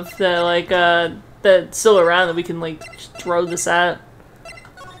know of that, like, that's still around that we can, like, throw this at.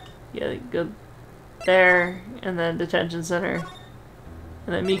 Yeah, go there, and then detention center.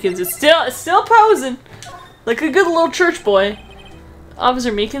 And then Meekins is still posing like a good little church boy.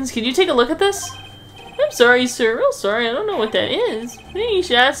 Officer Meekins, can you take a look at this? I'm sorry, sir. Real sorry. I don't know what that is. Maybe you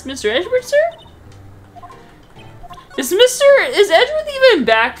should ask Mr. Edgeworth, sir? Is Edgeworth even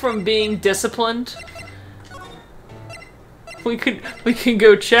back from being disciplined? We can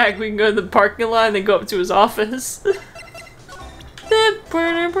go check. We can go to the parking lot and then go up to his office.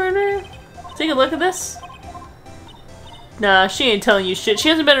 Take a look at this. Nah, she ain't telling you shit. She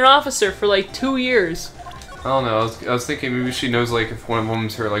hasn't been an officer for like 2 years. I don't know. I was thinking maybe she knows like if one of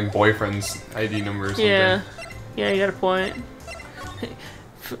them's her like boyfriend's ID number or something. Yeah, yeah, you got a point.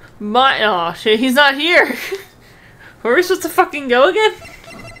 Oh shit, he's not here. Where are we supposed to fucking go again?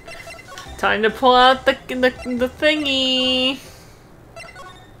 Time to pull out the thingy.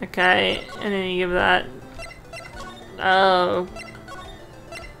 Okay, and then you give that. Oh.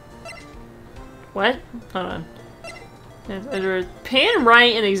 What? Hold on. Pan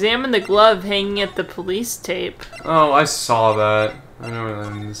right and examine the glove hanging at the police tape. Oh, I saw that. I know where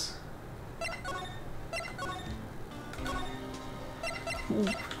that is.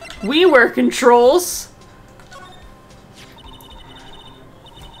 We wear controls.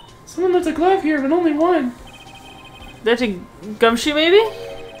 Someone left a glove here, but only one. That's a gumshoe, maybe?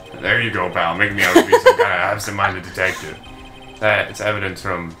 There you go, pal. Making me out to be some kind of absent-minded detective. It's evidence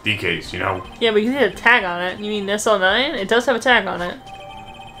from the case, you know? Yeah, but you need a tag on it. You mean SL9? It does have a tag on it.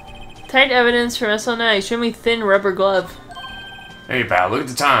 Tagged evidence from SL9. Extremely thin rubber glove. Hey, pal, look at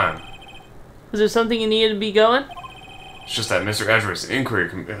the time. Was there something you needed to be going? It's just that Mr. Edgeworth's inquiry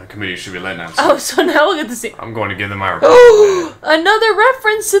committee should be letting out. Oh, so now we'll get to see. I'm going to give them my report. Another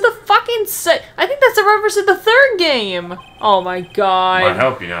reference to the fucking set. I think that's a reference to the 3rd game. Oh my god. Might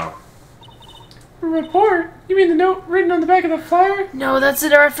help, you know. A report? You mean the note written on the back of the flyer? No, that's a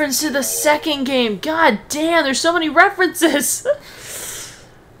reference to the 2nd game. God damn, there's so many references.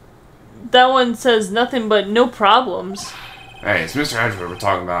 That one says nothing but no problems. Hey, it's Mr. Edgeworth we're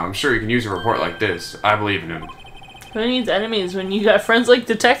talking about. I'm sure he can use a report like this. I believe in him. Who needs enemies when you got friends like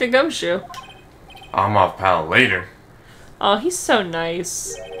Detective Gumshoe? I'm off, pal, later. Oh, he's so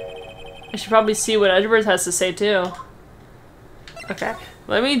nice. I should probably see what Edgeworth has to say too. Okay,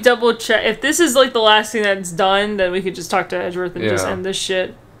 let me double check. If this is like the last thing that's done, then we could just talk to Edgeworth and just end this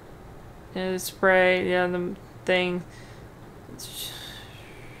shit. Yeah, the spray, yeah, the thing.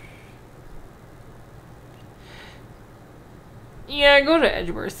 Yeah, go to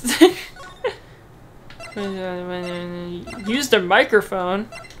Edgeworth. Use their microphone.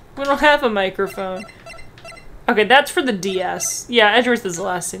 We don't have a microphone. Okay, that's for the DS. Yeah, Edgeworth is the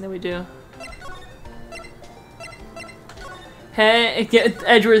last thing that we do. Hey,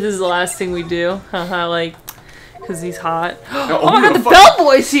 Edgeworth is the last thing we do. Haha, like, because he's hot. Oh my god, the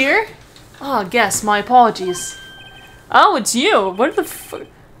bellboy's here! Oh, guess, my apologies. Oh, it's you. What the fuck?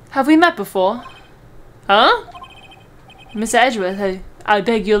 Have we met before? Huh? Miss Edgeworth, I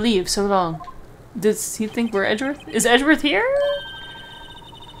beg your leave so long. Does he think we're Edgeworth? Is Edgeworth here?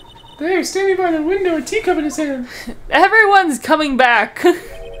 There, standing by the window, a teacup in his hand. Everyone's coming back.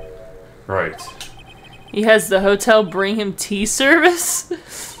 Right. He has the hotel bring him tea service?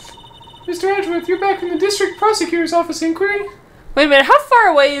 Mr. Edgeworth, you're back from the district prosecutor's office inquiry. Wait a minute, how far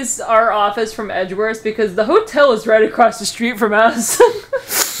away is our office from Edgeworth? Because the hotel is right across the street from us.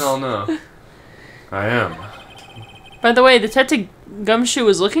 Hell no. I am. By the way, Detective Gumshoe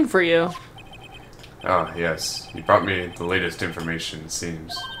was looking for you. Ah, yes. You brought me the latest information, it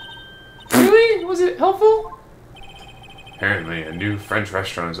seems. Really? Was it helpful? Apparently, a new French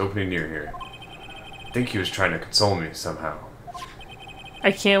restaurant is opening near here. I think he was trying to console me somehow.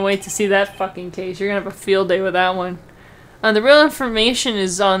 I can't wait to see that fucking case. You're gonna have a field day with that one. The real information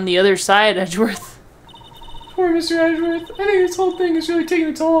is on the other side, Edgeworth. Poor Mr. Edgeworth. I think this whole thing is really taking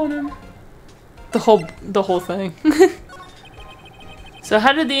a toll on him. The whole thing. So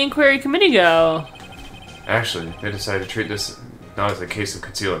how did the inquiry committee go? Actually, they decided to treat this not as a case of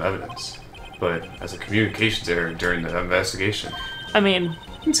concealed evidence, but as a communications error during the investigation. I mean,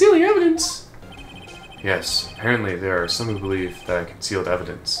 Concealing evidence. Yes, apparently there are some who believe that I concealed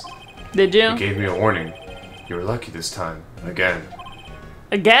evidence. did you? They gave me a warning. You were lucky this time. Again.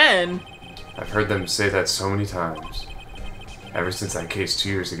 Again? I've heard them say that so many times. Ever since that case 2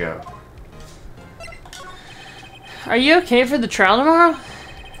 years ago. Are you okay for the trial tomorrow?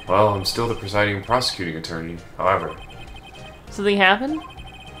 Well, I'm still the presiding prosecuting attorney. However, Something happened?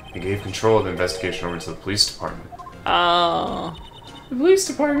 they gave control of the investigation over to the police department. Oh. The police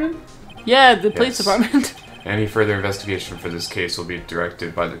department. Yeah, the police Yes. department. Any further investigation for this case will be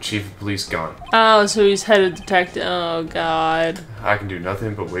directed by the chief of police gone. Oh, so he's head of detective. Oh, God. I can do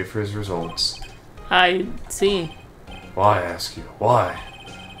nothing but wait for his results. I see. Why, I ask you? Why?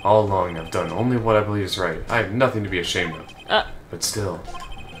 All along, I've done only what I believe is right. I have nothing to be ashamed of. But still,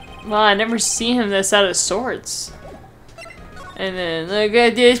 Well, I never see him this out of sorts. And then, look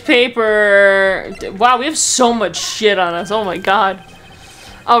at this paper. Wow, we have so much shit on us. Oh my god.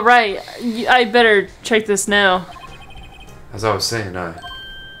 Alright, I better check this now. as I was saying,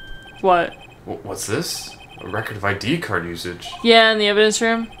 What? what's this? A record of ID card usage. Yeah, in the evidence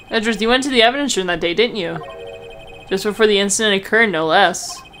room. Edgeworth, you went to the evidence room that day, didn't you? Just before the incident occurred, no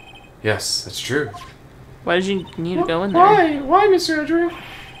less. Yes, that's true. Why did you need to go in there? Why? Why, Mr. Edgeworth?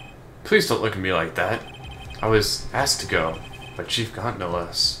 Please don't look at me like that. I was asked to go, by Chief Gaunt no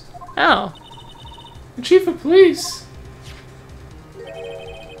less. Oh. The chief of police.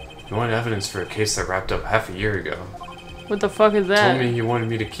 He wanted evidence for a case that wrapped up half a year ago. What the fuck is Told that? me he wanted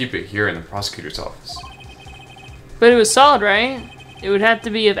me to keep it here in the prosecutor's office. But it was solid, right? It would have to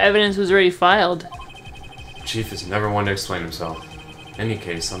be if evidence was already filed. The chief is never one to explain himself. In any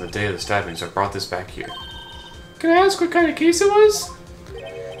case, on the day of the stabbings, I brought this back here. Can I ask what kind of case it was?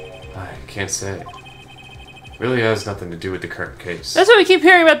 I can't say. Really has nothing to do with the current case. That's what we keep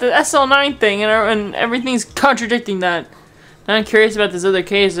hearing about the SL9 thing, and everything's contradicting that. Now I'm curious about this other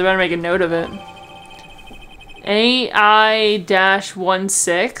case. I better make a note of it.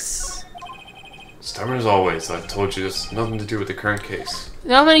 AI-16. Stubborn as always, I've told you this has nothing to do with the current case. You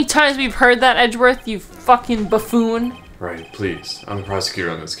know how many times we've heard that, Edgeworth, you fucking buffoon? Right, please. I'm the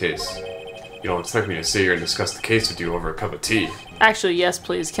prosecutor on this case. You don't expect me to sit here and discuss the case with you over a cup of tea. Actually, yes,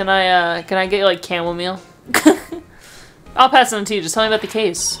 please. Can I get you, like, chamomile? I'll pass it on to you. Just tell me about the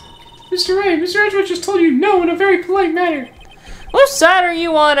case. Mr. Wright, Mr. Edgeworth just told you no in a very polite manner. What side are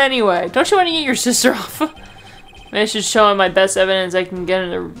you on anyway? Don't you want to get your sister off? Maybe I should show him my best evidence I can get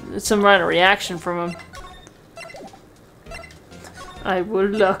some kind of reaction from him. I will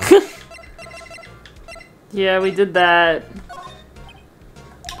look. Yeah, we did that.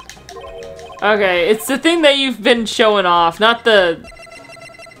 Okay, it's the thing that you've been showing off, not the...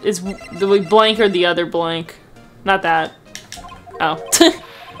 It's the blank or the other blank. Not that. Oh.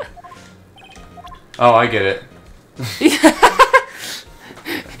 Oh, I get it.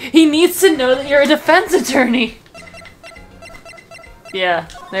 He needs to know that you're a defense attorney. Yeah,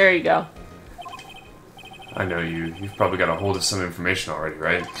 there you go. I know you've probably got a hold of some information already,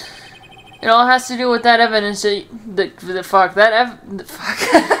 right? It all has to do with that evidence that the fuck.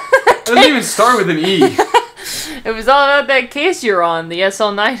 It doesn't even start with an E. It was all about that case you're on, the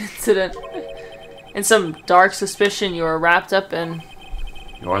SL9 incident. And some dark suspicion you were wrapped up in.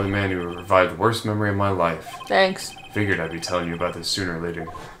 You are the man who revived the worst memory of my life. Thanks. Figured I'd be telling you about this sooner or later.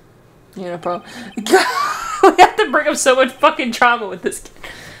 You know, bro. We have to bring up so much fucking trauma with this kid.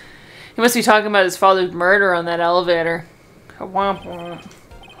 He must be talking about his father's murder on that elevator. Womp womp.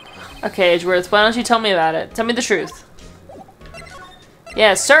 Okay, Edgeworth, why don't you tell me about it? Tell me the truth.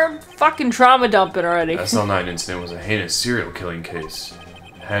 Yeah, start fucking trauma dumping already. The SL9 incident was a heinous serial killing case.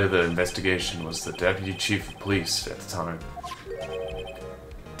 Head of the investigation was the deputy chief of police at the time,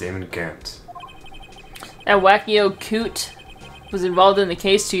 Damon Gant. That wackio coot was involved in the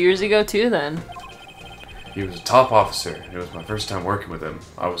case 2 years ago too then. He was a top officer, and it was my first time working with him.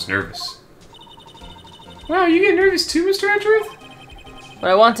 I was nervous. Wow, you get nervous too, Mr. Edgeworth?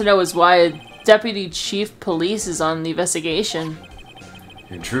 What I want to know is why a deputy chief police is on the investigation.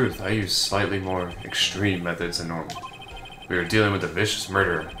 In truth, I used slightly more extreme methods than normal. We were dealing with a vicious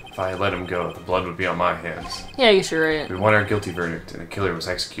murderer. If I had let him go, the blood would be on my hands. Yeah, I guess you're right. We won our guilty verdict, and the killer was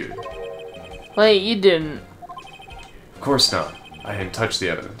executed. Wait, you didn't. Of course not. I hadn't touched the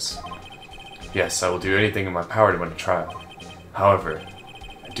evidence. Yes, I will do anything in my power to win a trial. However,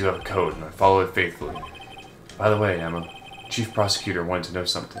 I do have a code, and I follow it faithfully. By the way, Emma, Chief Prosecutor wanted to know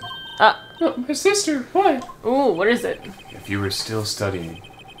something. Oh, my sister, what? Ooh, what is it? If you were still studying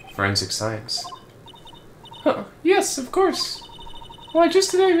forensic science, Yes, of course. Why, just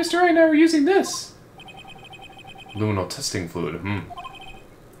today, Mr. Wright and I were using this. luminal testing fluid,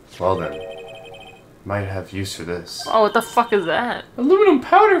 Well then, might have use for this. Oh, what the fuck is that? Aluminum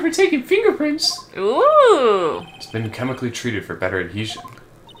powder for taking fingerprints. Ooh! It's been chemically treated for better adhesion.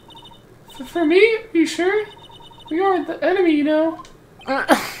 For me? Are you sure? We aren't the enemy, you know.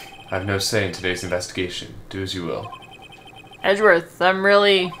 I have no say in today's investigation. Do as you will. Edgeworth, I'm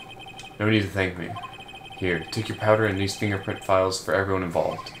really... No need to thank me. Here, take your powder and these fingerprint files for everyone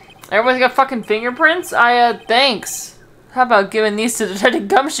involved. Everyone's got fucking fingerprints? Thanks. How about giving these to Detective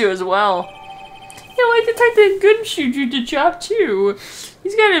Gumshoe as well? You know, like Detective Gumshoe did the job too.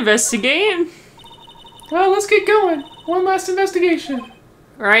 He's gotta investigate. Well, let's get going. One last investigation.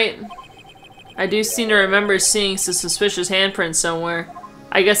 Right? I do seem to remember seeing some suspicious handprints somewhere.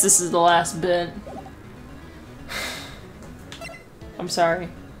 I guess this is the last bit. I'm sorry.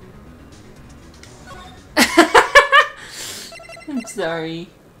 I'm sorry.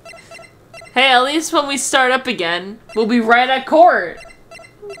 Hey, at least when we start up again, we'll be right at court.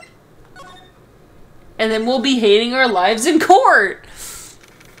 And then we'll be hating our lives in court.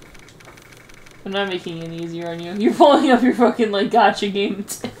 I'm not making it easier on you. You're pulling up your fucking, like, gotcha game.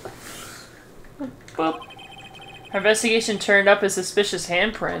 Boop. Our investigation turned up a suspicious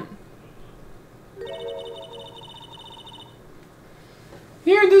handprint.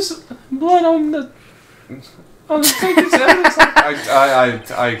 Here, this blood on the detective's evidence.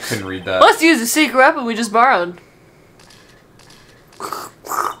 I couldn't read that. Let's use the secret weapon we just borrowed.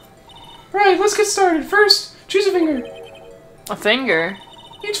 Right, let's get started. First, choose a finger. A finger?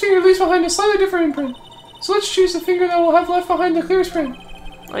 Each finger leaves behind a slightly different imprint. So let's choose the finger that will have left behind the clearest print.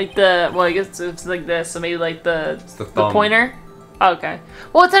 Like the, well, I guess it's like this, so maybe like the thumb. pointer? Oh, okay.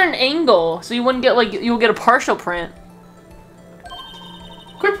 Well, it's at an angle, so you wouldn't get, like, you'll get a partial print.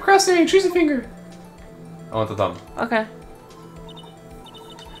 Quit procrastinating, choose a finger. I want the thumb. Okay.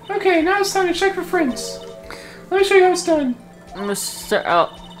 Okay, now it's time to check for prints. Let me show you how it's done. I'm gonna start,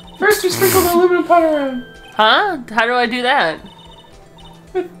 oh. First, we sprinkle the aluminum powder around. Huh? How do I do that?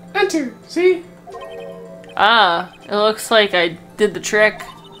 Enter, see? Ah, it looks like I did the trick.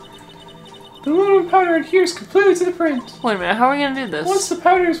 The aluminum powder adheres completely to the print. Wait a minute, how are we gonna do this? Once the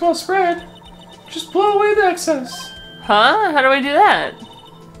powder is well spread, just blow away the excess. Huh? How do I do that?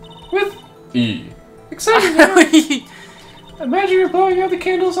 With E. exciting now. Imagine you're blowing out the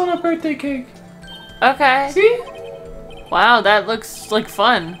candles on a birthday cake. Okay. See? Wow, that looks like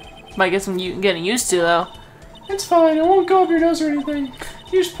fun. I guess I'm getting used to, though. It's fine, it won't go up your nose or anything.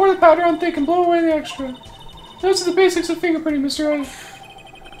 You just pour the powder on thick and blow away the extra. Those are the basics of fingerprinting, Mr. Wright.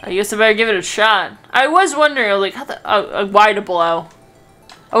 I guess I better give it a shot. I was wondering, like, how the, why to blow?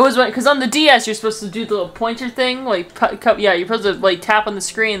 I was wondering, because on the DS you're supposed to do the little pointer thing, like, yeah, you're supposed to, like, tap on the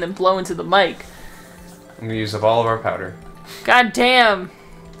screen and then blow into the mic. I'm gonna use up all of our powder. God damn.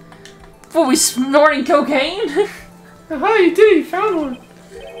 What, we snorting cocaine? Aha, you did it, you found one.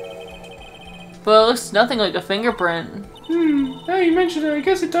 But it looks nothing like a fingerprint. Now you mentioned it, I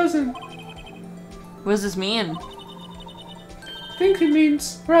guess it doesn't. What does this mean? I think it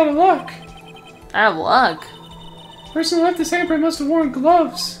means we're out of luck. Out of luck. The person who left this handprint must have worn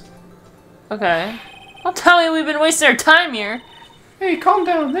gloves. Okay. Don't tell me we've been wasting our time here. Hey, calm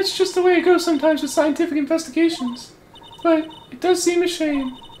down. That's just the way it goes sometimes with scientific investigations. But it does seem a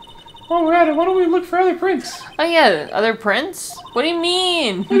shame. While we're at it, why don't we look for other prints? Oh yeah, other prints? What do you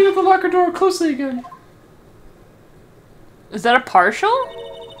mean? Look at the locker door closely again. Is that a partial?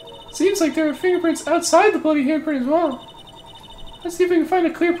 Seems like there are fingerprints outside the bloody handprint as well. Let's see if we can find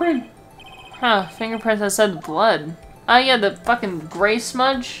a clear print. Huh, fingerprints outside the blood. Oh yeah, the fucking gray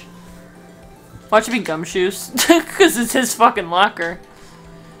smudge. Watch it be Gumshoe's, because it's his fucking locker.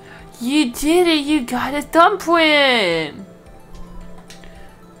 You did it, you got a thumbprint!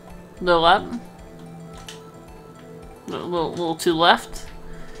 Little up. Little to left.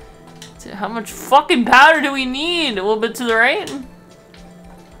 How much fucking powder do we need? A little bit to the right?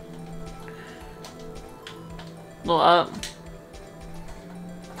 Little up.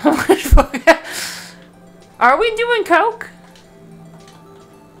 How much fucking... Are we doing coke?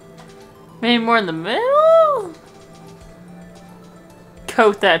 Maybe more in the middle?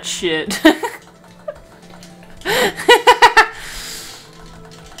 Coat that shit.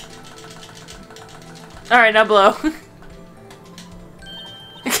 Alright, now blow.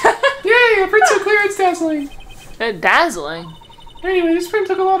 Yay, a print so clear it's dazzling. Dazzling? Anyway, this print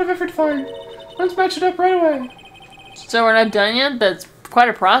took a lot of effort to find. Let's match it up right away. So we're not done yet? That's quite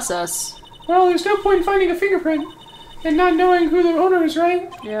a process. Well, there's no point in finding a fingerprint and not knowing who the owner is,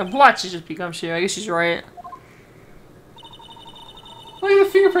 right? Yeah, watch it just become shit. I guess she's right. Look at the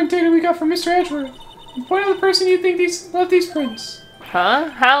fingerprint data we got from Mr. Edgeworth. And point out the person you think left these prints. Huh?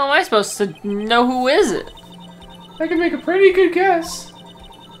 How am I supposed to know who is it? I can make a pretty good guess.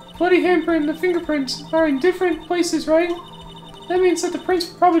 Bloody handprint and the fingerprints are in different places, right? That means that the prints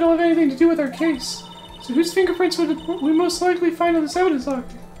probably don't have anything to do with our case. So whose fingerprints would we most likely find on this evidence locker?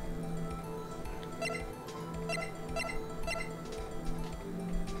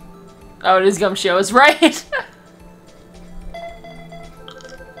 Oh, it is Gumshoe. I was right.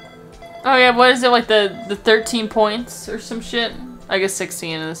 Oh yeah, what is it, like the 13 points or some shit? I guess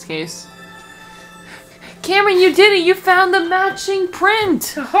 16 in this case. Cameron, you did it! You found the matching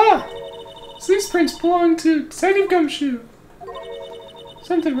print! Aha! So these prints belong to Detective Gumshoe.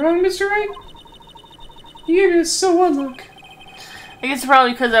 Something wrong, Mr. Wright? You gave me this so what look. I guess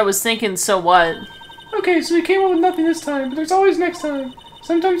probably because I was thinking, so what? Okay, so we came up with nothing this time, but there's always next time.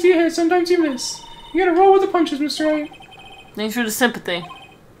 Sometimes you hit, sometimes you miss. You gotta roll with the punches, Mr. Wright. Thanks for the sympathy.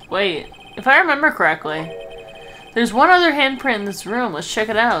 Wait, if I remember correctly, there's one other handprint in this room. Let's check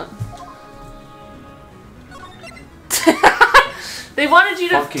it out. They wanted you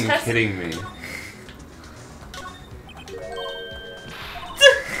to Fucking test. kidding me.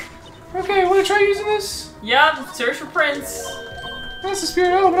 Okay, wanna try using this? Yup, search for prints. That's the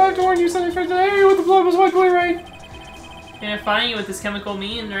spirit. Oh, but I have to warn you something for the area with the blood was wiped away, right? You're finding what this chemical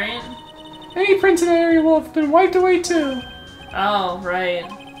means, right? Any prints in that area will have been wiped away too. Oh, right.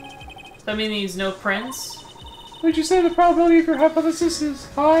 So that means no prints? Would you say the probability of your hypothesis is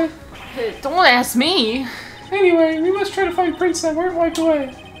high? Hey, don't ask me. Anyway, we must try to find prints that weren't wiped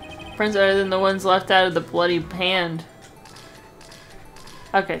away. Prints other than the ones left out of the bloody hand.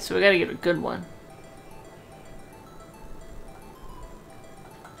 Okay, so we gotta get a good one.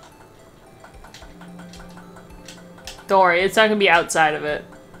 Don't worry, it's not gonna be outside of it.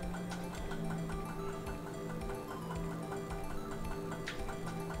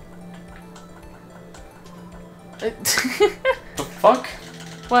 The fuck?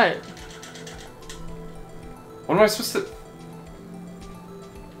 What? What am I supposed to...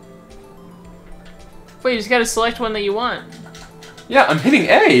 Wait, you just gotta select one that you want. Yeah, I'm hitting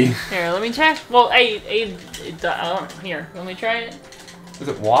A! Here, let me check. Well, I don't know. Here, let me try it. Is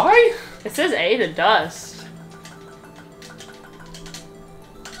it Y? It says A to dust.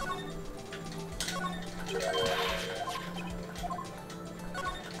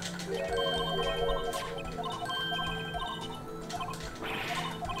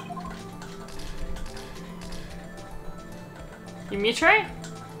 Give me a try.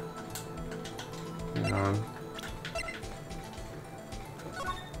 Hang on.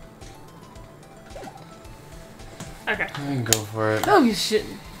 Okay. I can go for it. Oh, you shit.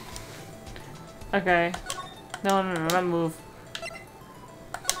 Okay. No, not move.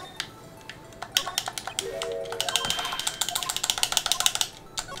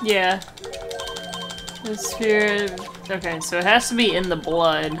 Yeah. The spirit. Okay, so it has to be in the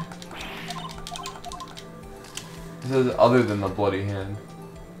blood. It says other than the bloody hand.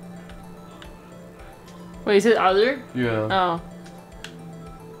 Wait, is it other? Yeah. Oh.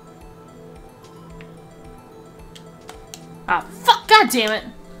 Ah, fuck! God damn it!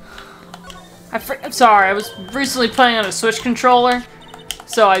 I'm sorry. I was recently playing on a Switch controller,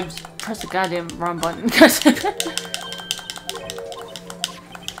 so I pressed the goddamn wrong button.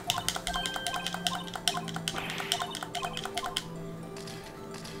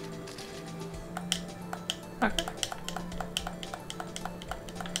 Okay.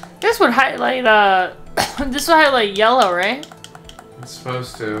 This would highlight. This would highlight yellow, right? It's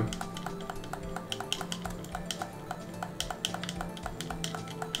supposed to.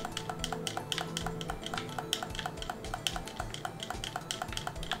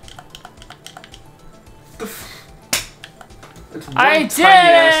 It's one I did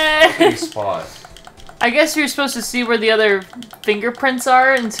tiny-ass it! fucking spot. I guess you're supposed to see where the other fingerprints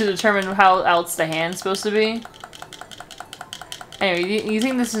are and to determine how else the hand's supposed to be. Anyway, you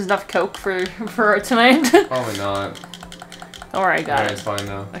think this is enough coke for tonight? Probably not. Don't worry, I got Alright, it. it's fine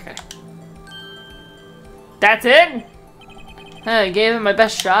now. Okay. That's it? I gave it my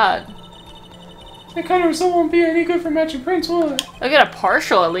best shot. That kind of result won't be any good for matching prints, will it? I'll get a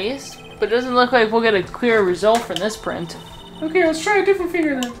partial at least, but it doesn't look like we'll get a clear result from this print. Okay, let's try a different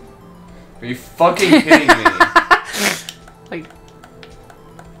finger then. Are you fucking kidding me? Like,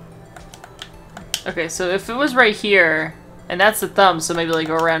 okay, so if it was right here, and that's the thumb, so maybe like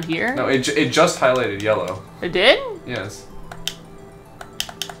go around here? No, it just highlighted yellow. It did? Yes.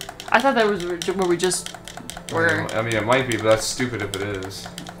 I thought that was where we just were. I mean, it might be, but that's stupid if it is.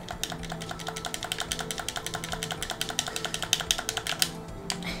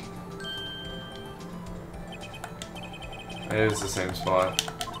 It is the same spot.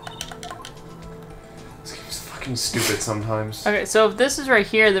 This game's fucking stupid sometimes. Okay, so if this is right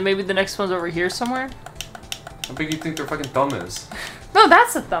here, then maybe the next one's over here somewhere? How big do you think their fucking thumb is? No,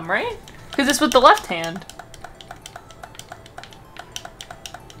 that's the thumb, right? Because it's with the left hand.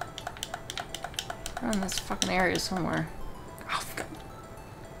 Oh, in this fucking area somewhere. Oh, fuck.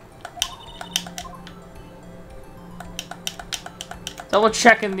 Double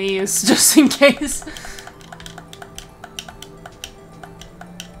checking these just in case.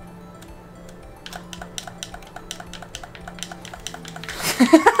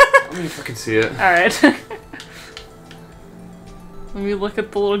 Let me fucking see it. Alright. Let me look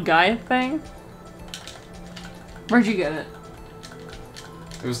at the little guy thing. Where'd you get it?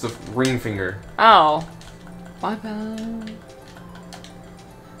 It was the ring finger. Oh. My bad.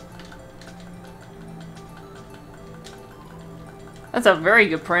 That's a very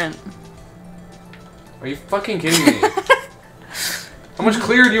good print. Are you fucking kidding me? How much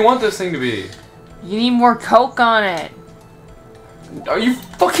clearer do you want this thing to be? You need more coke on it. Are you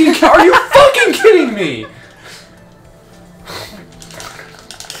fucking kidding me?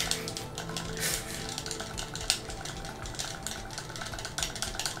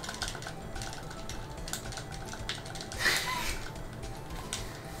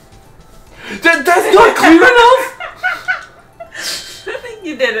 That's not clear enough? I think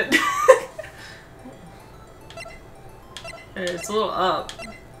you did it. It's a little up.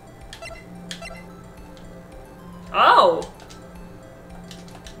 Oh!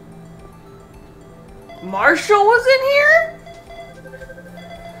 Marshall was in here?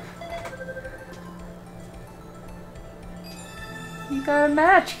 You got a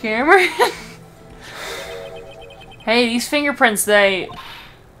match, Cameron. Hey, these fingerprints, Whose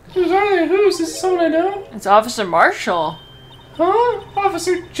are they? Whose? Is this someone I know? it's Officer Marshall. Huh?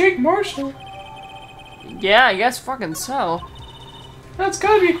 Officer Jake Marshall. Yeah, I guess fucking so. That's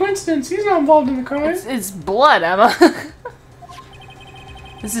gotta be a coincidence. He's not involved in the crime. It's blood, Emma.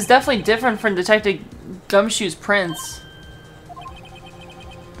 This is definitely different from Detective Gumshoe's prints.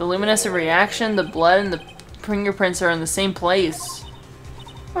 The luminescent reaction, the blood, and the fingerprints are in the same place.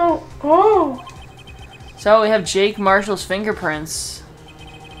 Oh. So we have Jake Marshall's fingerprints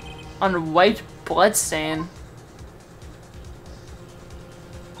on a white bloodstain.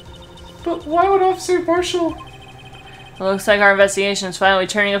 But why would Officer Marshall... It looks like our investigation is finally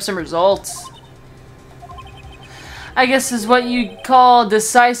turning up some results. I guess this is what you call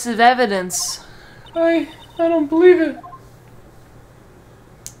decisive evidence. I don't believe it.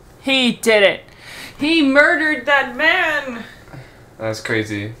 He did it. He murdered that man. That's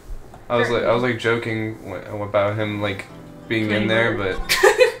crazy. I was like joking about him like being in there, but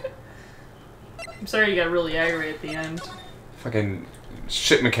I'm sorry you got really aggravated at the end. fucking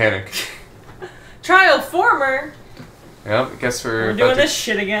shit mechanic. Trial former. Yep, I guess We're doing this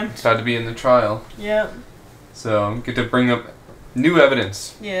shit again. about to be in the trial. Yep. So get to bring up new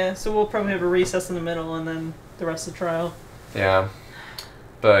evidence. Yeah, so we'll probably have a recess in the middle and then the rest of the trial. Yeah,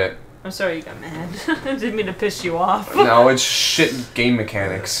 but I'm sorry you got mad. I didn't mean to piss you off. no, it's shit game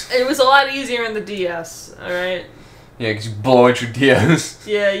mechanics. It was a lot easier in the DS, alright? Yeah, because you blow out your DS.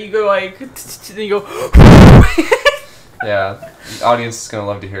 Yeah, you go like, then you go, Yeah, the audience is gonna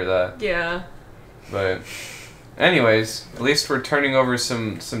love to hear that. yeah. But, anyways, at least we're turning over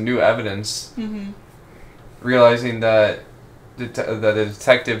some new evidence. Mm-hmm. Realizing that the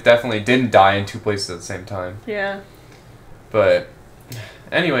detective definitely didn't die in two places at the same time. Yeah. But,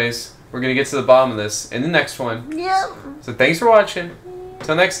 anyways, we're gonna get to the bottom of this in the next one. Yep. So thanks for watching.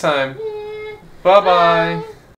 Till next time. Bye bye.